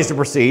two ways to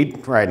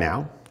proceed right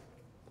now.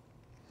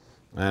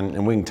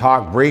 And we can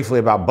talk briefly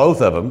about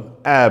both of them.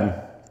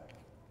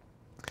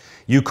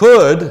 You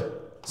could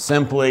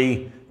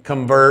simply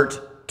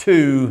convert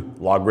to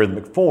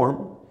logarithmic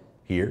form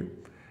here,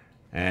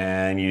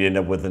 and you'd end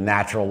up with the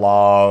natural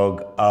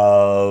log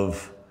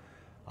of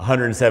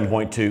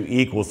 107.2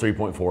 equals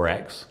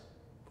 3.4x.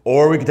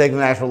 Or we could take the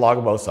natural log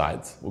of both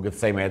sides. We'll get the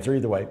same answer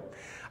either way.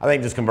 I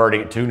think just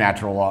converting it to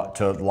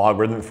to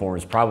logarithmic form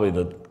is probably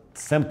the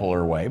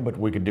simpler way, but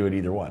we could do it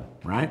either one,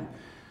 right?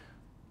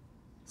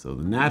 So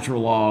the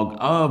natural log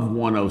of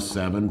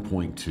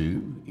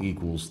 107.2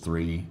 equals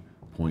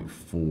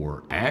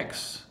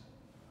 3.4x.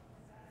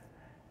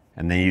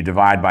 And then you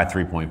divide by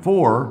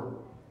 3.4.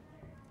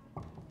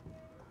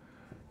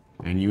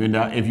 And you end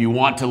up, if you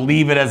want to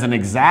leave it as an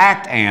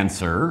exact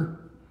answer,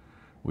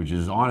 which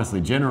is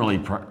honestly generally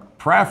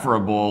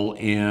preferable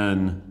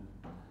in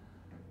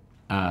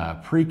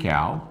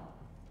pre-cal,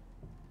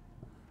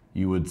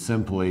 you would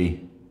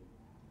simply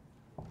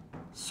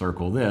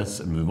circle this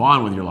and move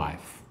on with your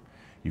life.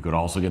 You could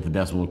also get the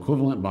decimal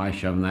equivalent by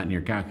shoving that in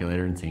your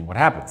calculator and seeing what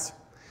happens.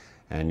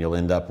 And you'll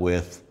end up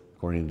with,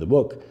 according to the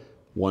book,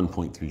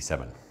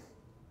 1.37.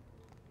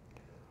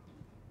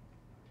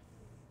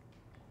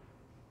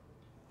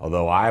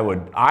 Although I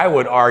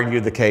would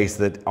argue the case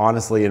that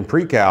honestly in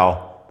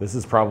pre-cal, this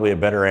is probably a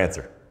better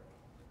answer.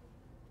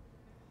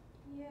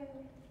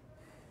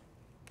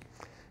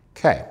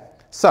 Okay,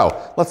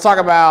 so let's talk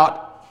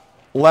about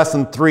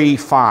lesson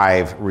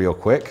 3.5 real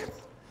quick.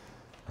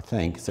 I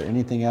think, is there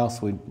anything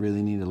else we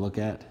really need to look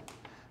at?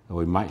 Oh,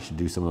 we might should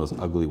do some of those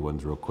ugly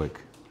ones real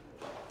quick.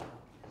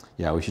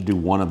 Yeah, we should do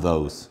one of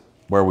those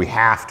where we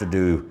have to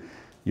do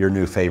your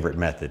new favorite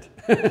method.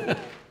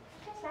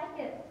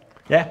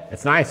 Yeah,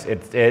 it's nice.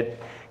 It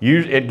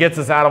gets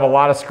us out of a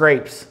lot of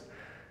scrapes.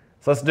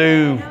 So let's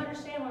do. I now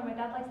understand why my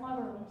dad likes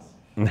logarithms.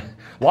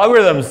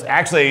 Logarithms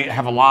actually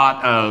have a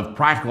lot of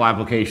practical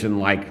application,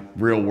 like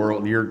real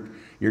world. Your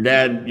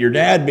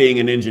dad being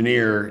an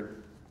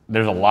engineer,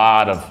 there's a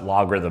lot of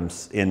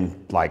logarithms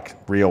in like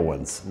real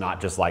ones, not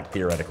just like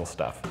theoretical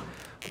stuff.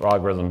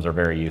 Logarithms are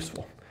very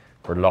useful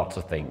for lots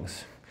of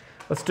things.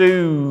 Let's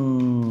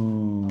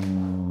do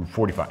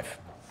 45.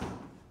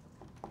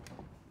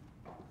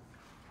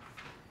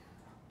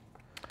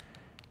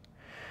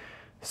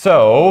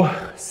 So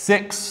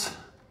 6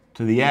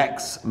 to the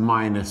x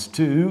minus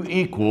 2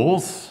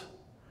 equals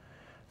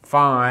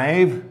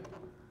 5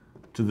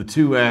 to the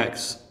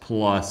 2x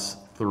plus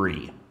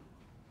 3.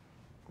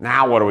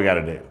 Now what do we got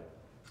to do?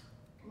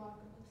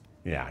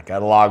 Yeah, got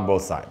to log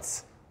both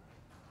sides.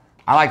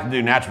 I like to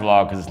do natural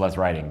log because it's less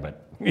writing,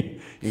 but you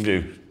can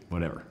do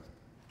whatever.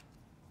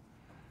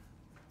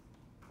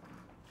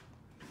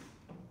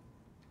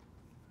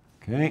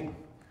 Okay,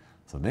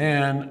 so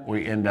then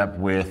we end up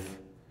with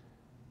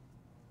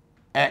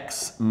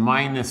x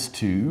minus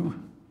 2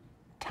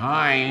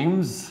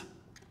 times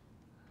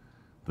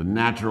the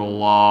natural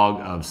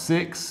log of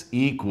 6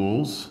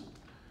 equals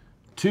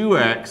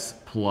 2x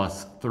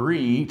plus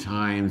 3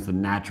 times the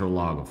natural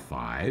log of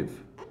 5.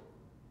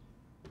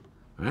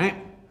 All right?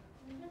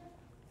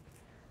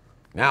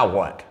 Now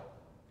what?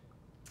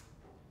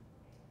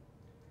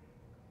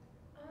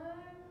 I'm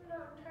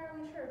not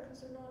entirely sure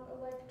because they're not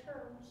alike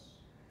terms.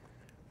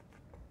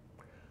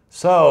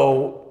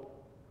 So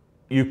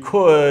you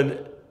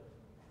could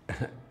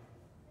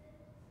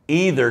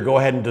either go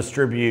ahead and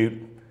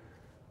distribute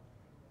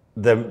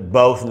them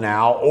both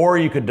now, or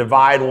you could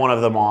divide one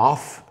of them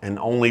off and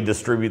only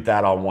distribute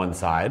that on one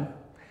side.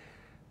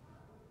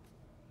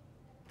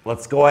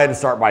 Let's go ahead and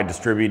start by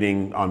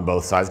distributing on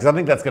both sides, because I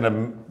think that's going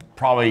to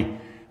probably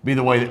be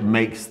the way that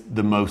makes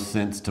the most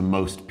sense to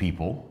most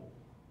people.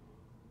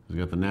 We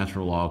got the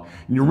natural log.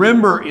 And you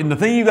remember, and the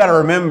thing you got to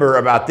remember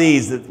about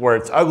these, where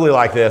it's ugly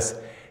like this,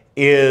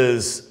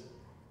 is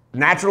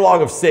natural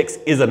log of 6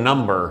 is a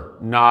number,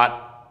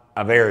 not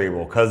a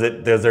variable, because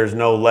there's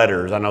no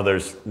letters. I know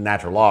there's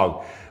natural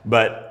log,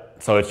 but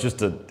so it's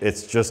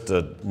just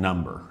a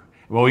number.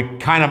 Well, we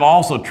kind of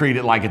also treat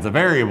it like it's a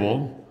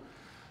variable.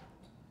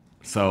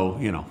 So,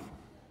 you know,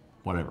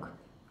 whatever.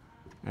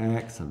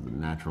 X times the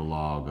natural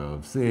log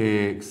of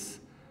 6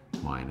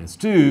 minus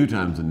 2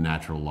 times the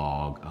natural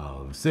log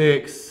of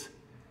 6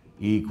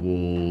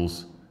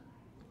 equals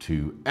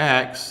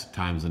 2x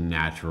times the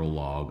natural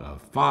log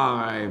of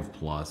 5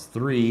 plus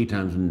 3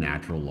 times the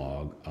natural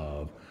log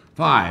of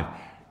 5.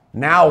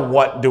 Now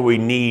what do we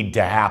need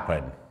to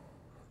happen?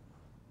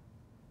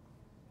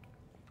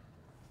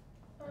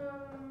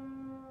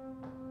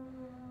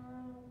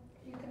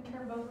 You can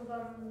turn both of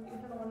them, you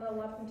can the one on the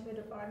left into a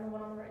divide and the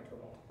one on the right to a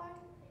multiply.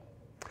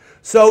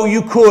 So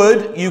you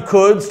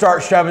could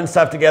start shoving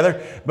stuff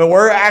together, but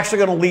we're actually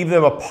going to leave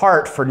them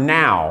apart for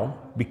now,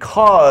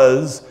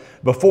 because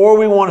before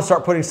we want to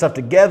start putting stuff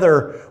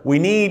together, we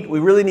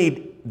really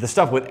need the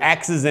stuff with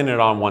x's in it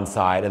on one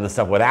side and the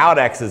stuff without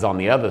x's on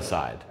the other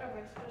side,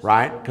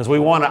 right? Because we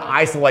want to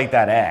isolate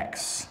that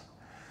x.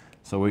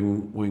 So we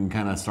can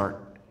kind of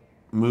start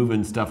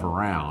moving stuff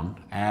around.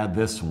 Add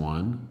this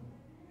one.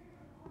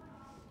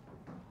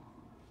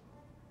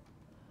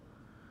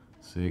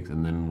 6,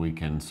 and then we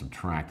can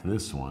subtract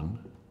this one.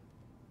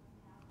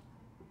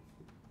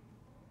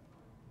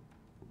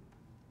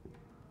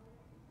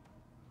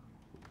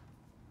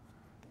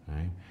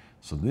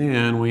 So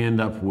then we end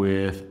up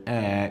with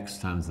x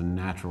times the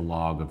natural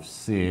log of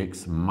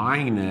 6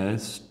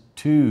 minus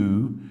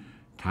 2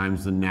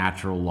 times the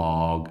natural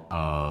log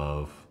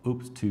of,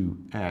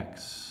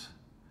 2x,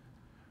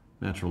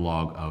 natural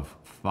log of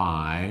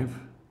 5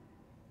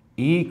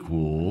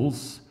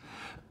 equals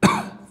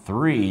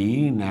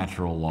 3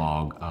 natural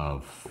log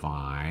of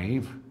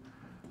 5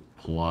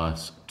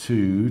 plus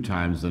 2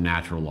 times the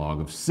natural log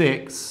of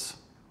 6.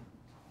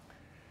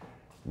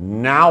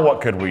 Now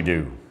what could we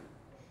do?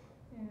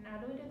 Now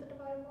do we do the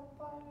divide and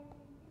multiply,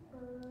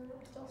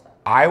 or still stuck?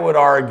 I would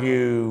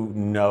argue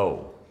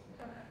no.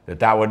 Okay.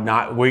 That would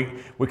not,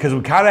 because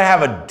we kind of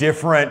have a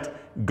different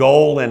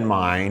goal in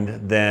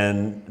mind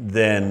than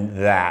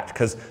that.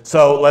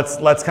 So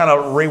let's kind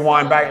of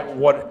rewind back.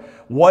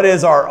 What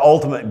is our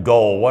ultimate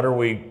goal? What are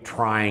we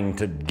trying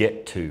to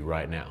get to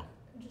right now?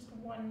 Just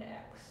 1x.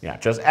 Yeah,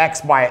 just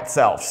x by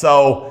itself.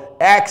 So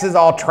x is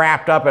all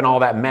trapped up in all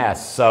that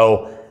mess.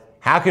 So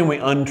how can we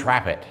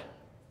untrap it?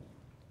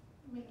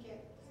 Make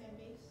it the same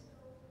base.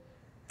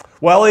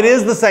 Well, it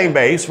is the same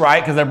base,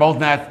 right? Because they're both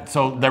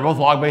they're both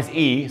log base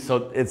e.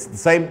 So it's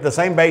the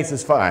same base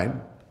is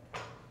fine.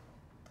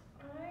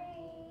 I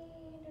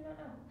do not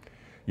know.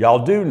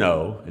 Y'all do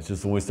know. It's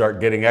just when we start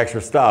getting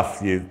extra stuff,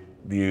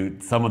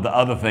 some of the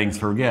other things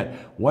forget.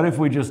 What if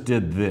we just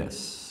did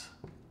this?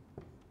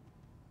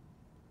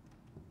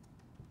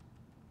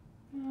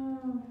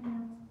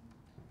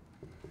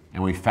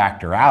 And we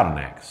factor out an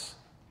x.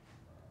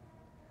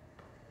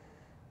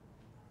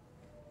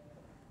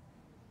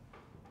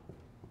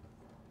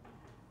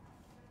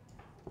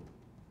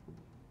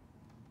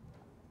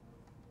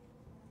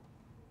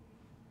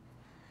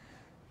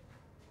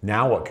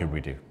 Now what could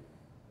we do?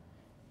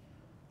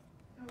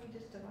 And we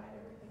just divide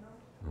everything up.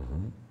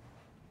 Mm-hmm.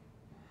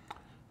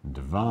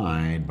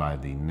 Divide by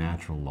the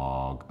natural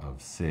log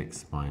of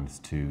 6 minus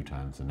 2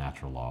 times the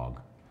natural log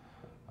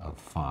of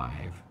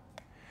 5.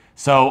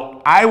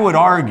 So I would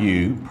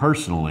argue,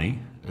 personally,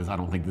 as I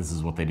don't think this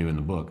is what they do in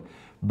the book,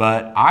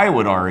 but I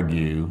would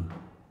argue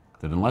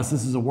that unless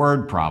this is a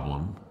word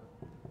problem,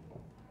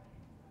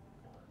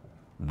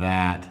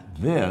 that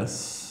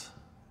this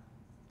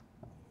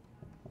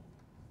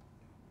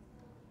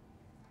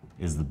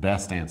is the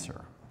best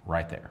answer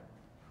right there.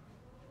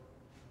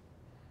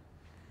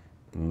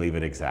 And leave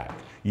it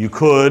exact. You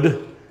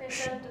could. They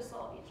said to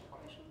solve each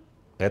equation.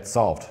 It's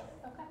solved.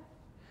 Okay.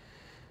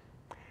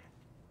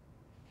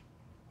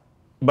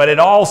 But it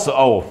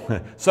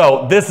also,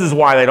 so this is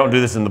why they don't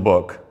do this in the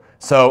book.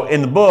 So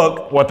in the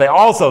book, what they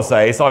also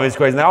say, solve each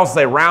equation, they also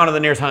say round to the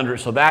nearest hundred.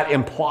 So that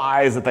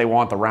implies that they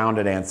want the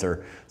rounded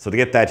answer. So to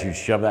get that, you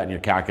shove that in your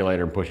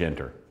calculator and push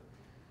enter.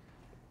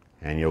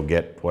 And you'll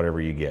get whatever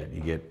you get.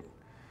 You get,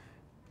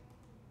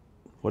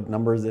 what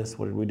number is this?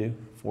 What did we do?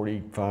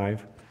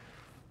 45?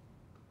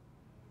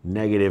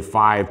 Negative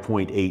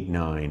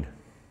 5.89.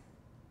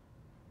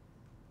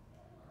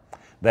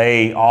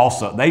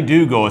 They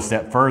do go a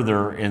step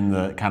further in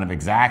the kind of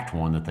exact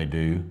one that they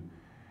do.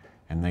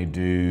 And they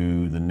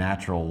do the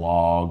natural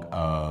log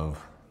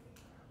of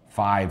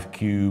 5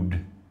 cubed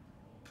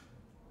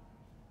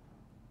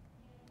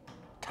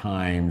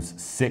times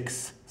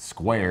 6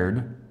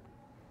 squared.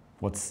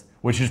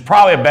 Which is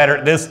probably a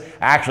better,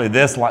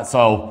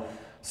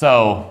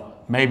 so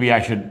maybe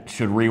I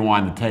should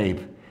rewind the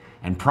tape.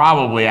 And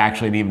probably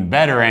actually an even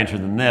better answer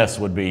than this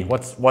would be,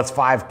 what's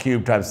 5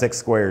 cubed times 6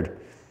 squared?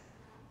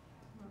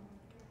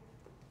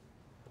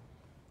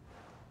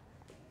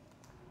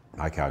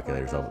 My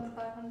calculator's over.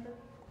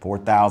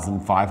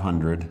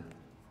 4,500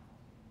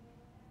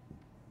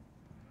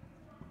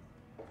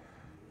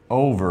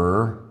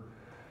 over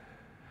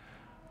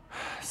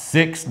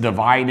 6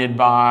 divided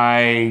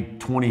by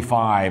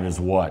 25 is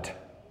what?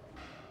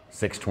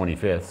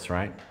 6/25,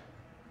 right?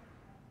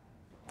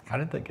 How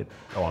did they get,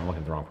 oh, I'm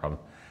looking at the wrong problem.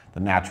 The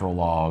natural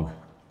log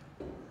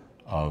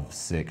of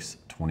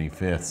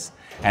 6/25.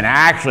 And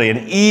actually an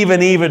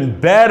even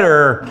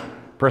better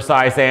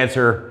precise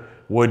answer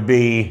would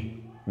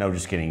be, no,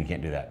 just kidding, you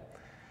can't do that.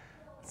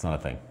 It's not a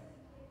thing.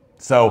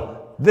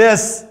 So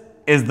this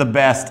is the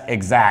best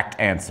exact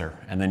answer.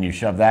 And then you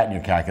shove that in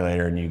your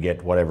calculator and you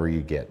get whatever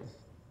you get.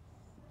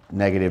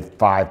 Negative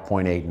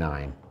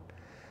 5.89.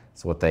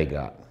 That's what they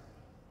got.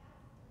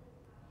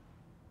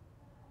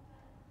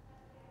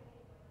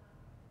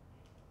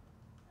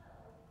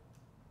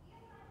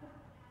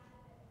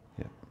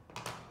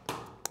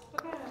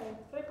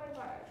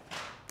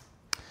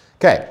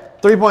 Okay,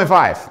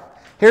 3.5.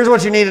 Here's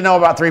what you need to know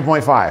about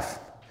 3.5.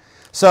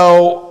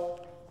 So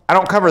I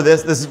don't cover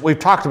this. We've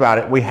talked about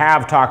it. We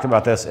have talked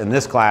about this in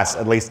this class,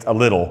 at least a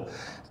little.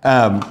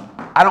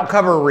 I don't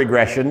cover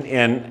regression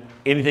in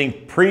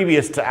anything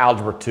previous to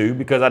Algebra 2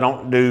 because I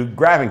don't do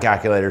graphing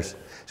calculators.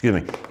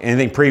 Excuse me,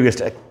 anything previous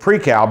to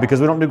pre-cal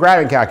because we don't do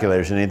graphing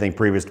calculators in anything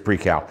previous to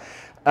pre-cal.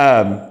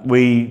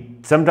 We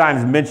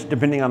sometimes mention,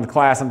 depending on the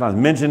class, sometimes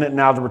mention it in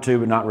Algebra 2,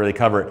 but not really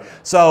cover it.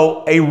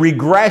 So a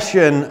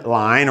regression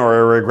line or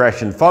a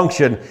regression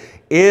function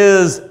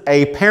is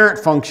a parent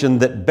function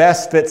that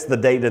best fits the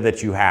data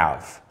that you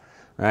have,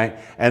 right?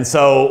 And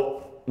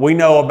so we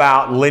know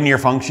about linear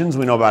functions,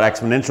 we know about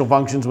exponential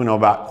functions, we know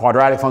about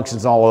quadratic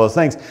functions, all of those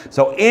things.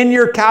 So in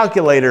your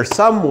calculator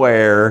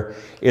somewhere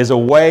is a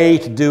way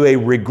to do a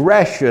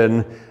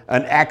regression,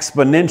 an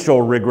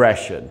exponential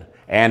regression,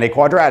 and a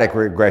quadratic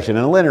regression,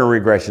 and a linear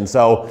regression.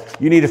 So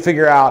you need to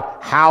figure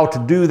out how to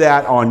do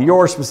that on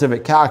your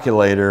specific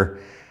calculator,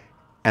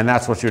 and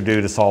that's what you'll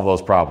do to solve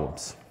those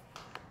problems.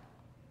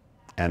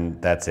 And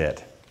that's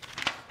it.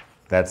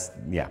 That's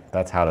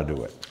how to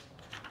do it.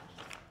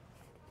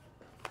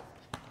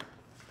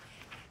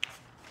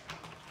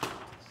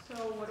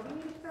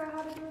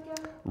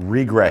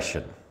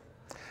 Regression.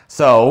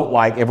 So,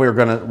 like if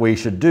we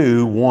should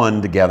do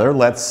one together.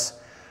 Let's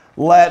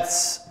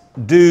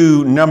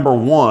do number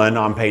 1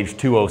 on page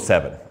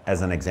 207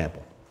 as an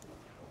example.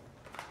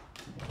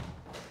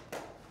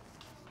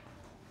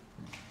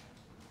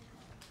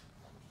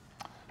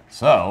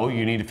 So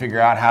you need to figure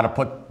out how to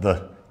put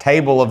the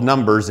table of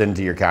numbers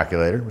into your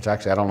calculator, which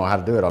actually I don't know how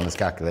to do it on this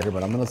calculator,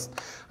 but I'm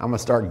gonna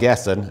start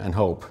guessing and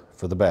hope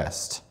for the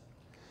best.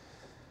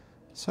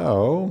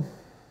 So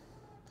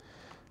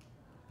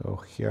go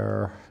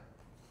here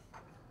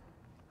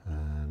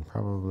and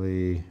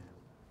probably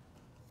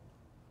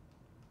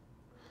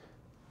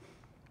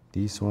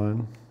this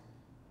one.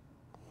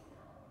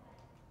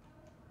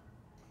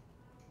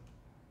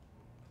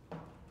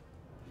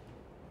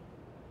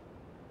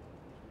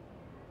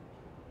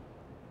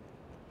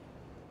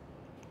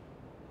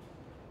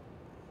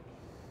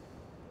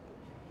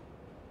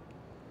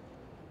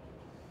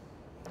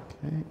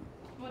 Okay.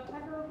 What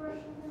type of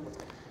regression is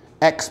it?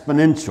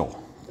 Exponential.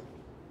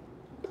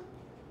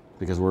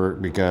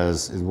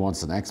 Because it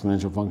wants an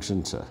exponential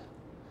function to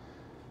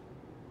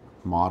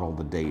model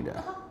the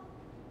data.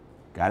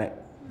 Got it?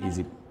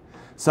 Easy.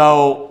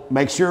 So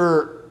make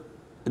sure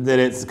that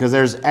it's, because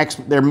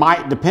there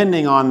might,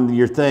 depending on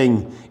your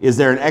thing, is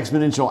there an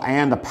exponential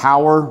and a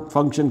power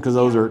function? Because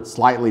those are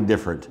slightly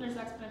different. There's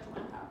exponential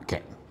and power.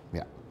 Okay,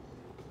 yeah.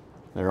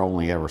 They're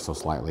only ever so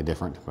slightly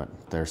different, but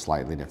they're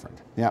slightly different.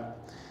 Yeah.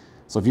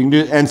 So if you can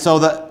do, and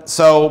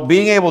so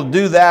being able to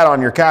do that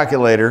on your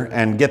calculator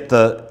and get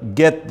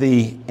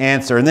the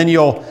answer, and then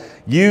you'll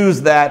use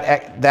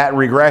that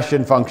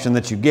regression function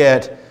that you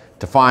get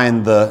to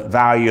find the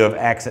value of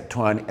x at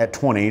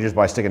 20 just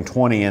by sticking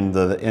 20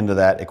 into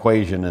that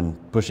equation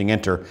and pushing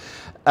enter.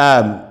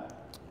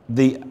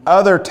 The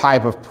other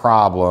type of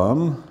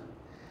problem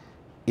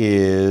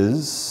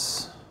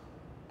is,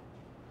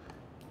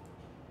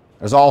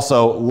 there's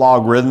also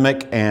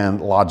logarithmic and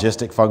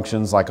logistic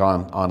functions like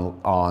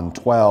on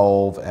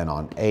 12 and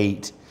on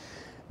 8,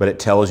 but it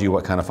tells you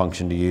what kind of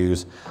function to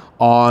use.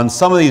 On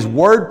some of these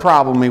word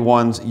problem-y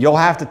ones, you'll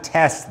have to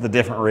test the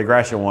different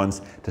regression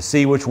ones to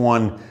see which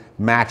one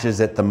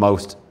matches it the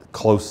most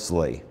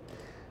closely.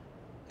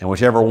 And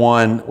whichever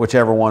one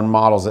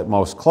models it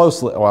most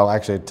closely, well,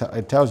 actually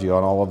it tells you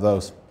on all of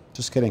those.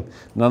 Just kidding.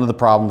 None of the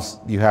problems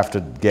you have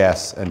to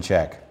guess and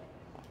check.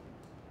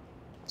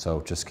 So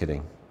just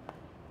kidding.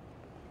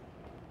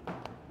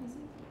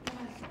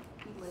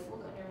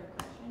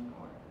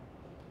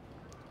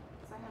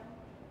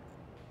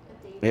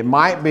 It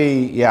might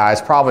be, yeah, it's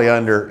probably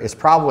under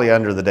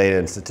the data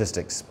and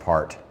statistics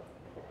part.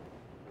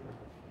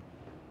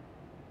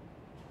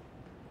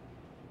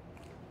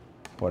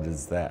 What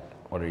is that?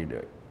 What are you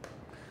doing?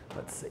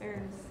 Let's see.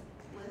 There's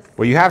list.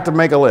 Well, you have to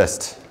make a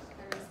list.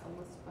 There's a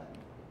list button.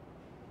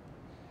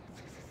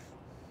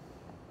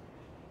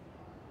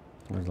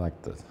 There's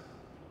like the,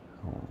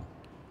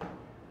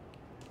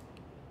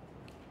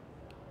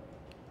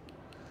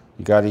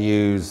 you got to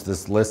use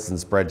this lists and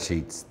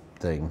spreadsheets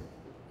thing.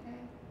 Okay,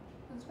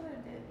 that's what I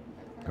did.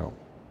 Oh.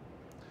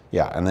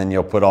 Yeah, and then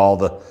you'll put all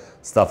the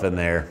stuff in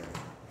there.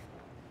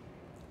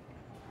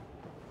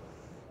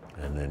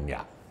 And then,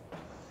 yeah.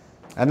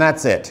 And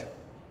that's it.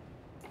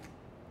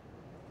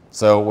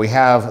 So we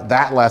have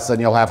that lesson.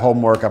 You'll have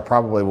homework. I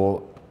probably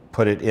will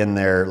put it in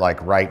there like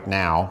right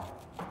now.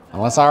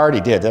 Unless I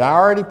already did. Did I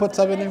already put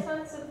something in there?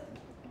 Makes sense if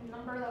the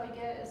number that we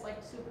get is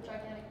like super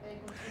gigantic big.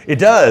 It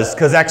does,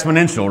 because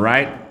exponential,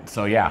 right?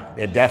 So yeah,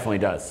 it definitely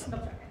does.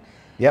 Okay.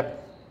 Yep.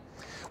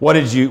 What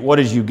did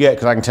you get?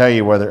 Because I can tell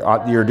you whether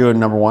you're doing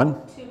number 1.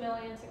 2,601,687.877.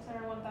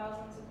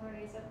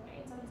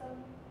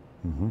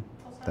 Mm-hmm.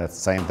 That's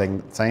the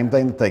same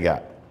thing that they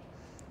got,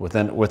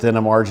 within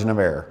a margin of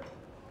error.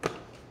 Ooh,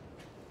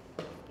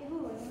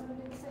 I never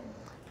did the same.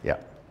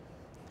 Yep.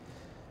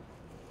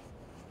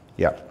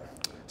 Yep.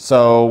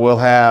 So we'll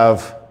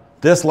have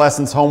this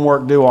lesson's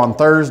homework due on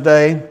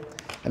Thursday,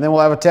 and then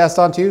we'll have a test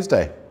on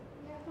Tuesday.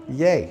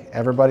 Yay,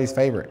 everybody's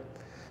favorite.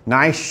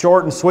 Nice,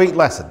 short, and sweet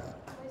lesson.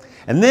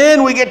 And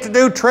then we get to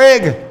do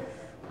trig.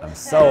 I'm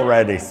so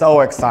ready,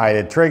 so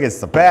excited. Trig is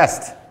the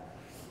best.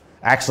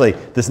 Actually,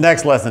 this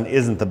next lesson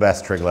isn't the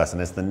best trig lesson.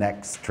 It's the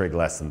next trig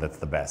lesson that's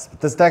the best. But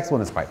this next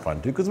one is quite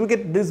fun too, because we get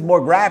to do some more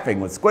graphing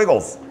with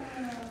squiggles.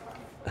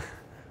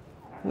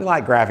 We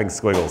like graphing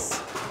squiggles.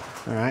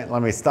 All right,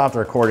 let me stop the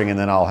recording and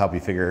then I'll help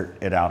you figure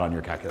it out on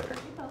your calculator.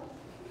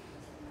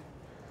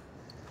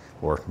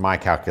 Or my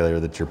calculator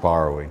that you're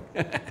borrowing.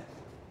 A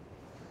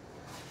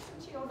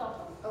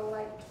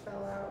light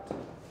fell out.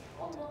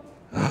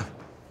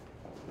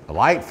 The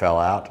light fell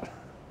out.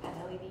 That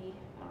LED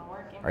don't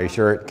work. Are you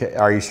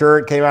sure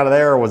it came out of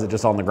there, or was it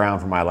just on the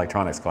ground from my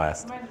electronics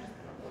class? Mine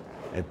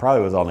just- It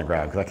probably was on the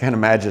ground, because I can't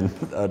imagine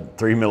a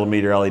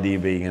 3mm LED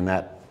being in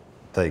that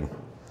thing.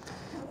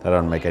 That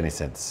doesn't make any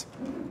sense.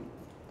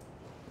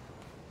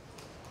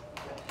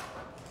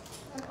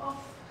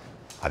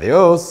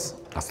 Adios.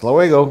 Hasta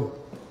luego.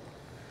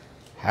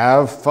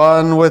 Have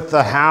fun with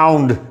the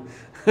hound.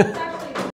 It's actually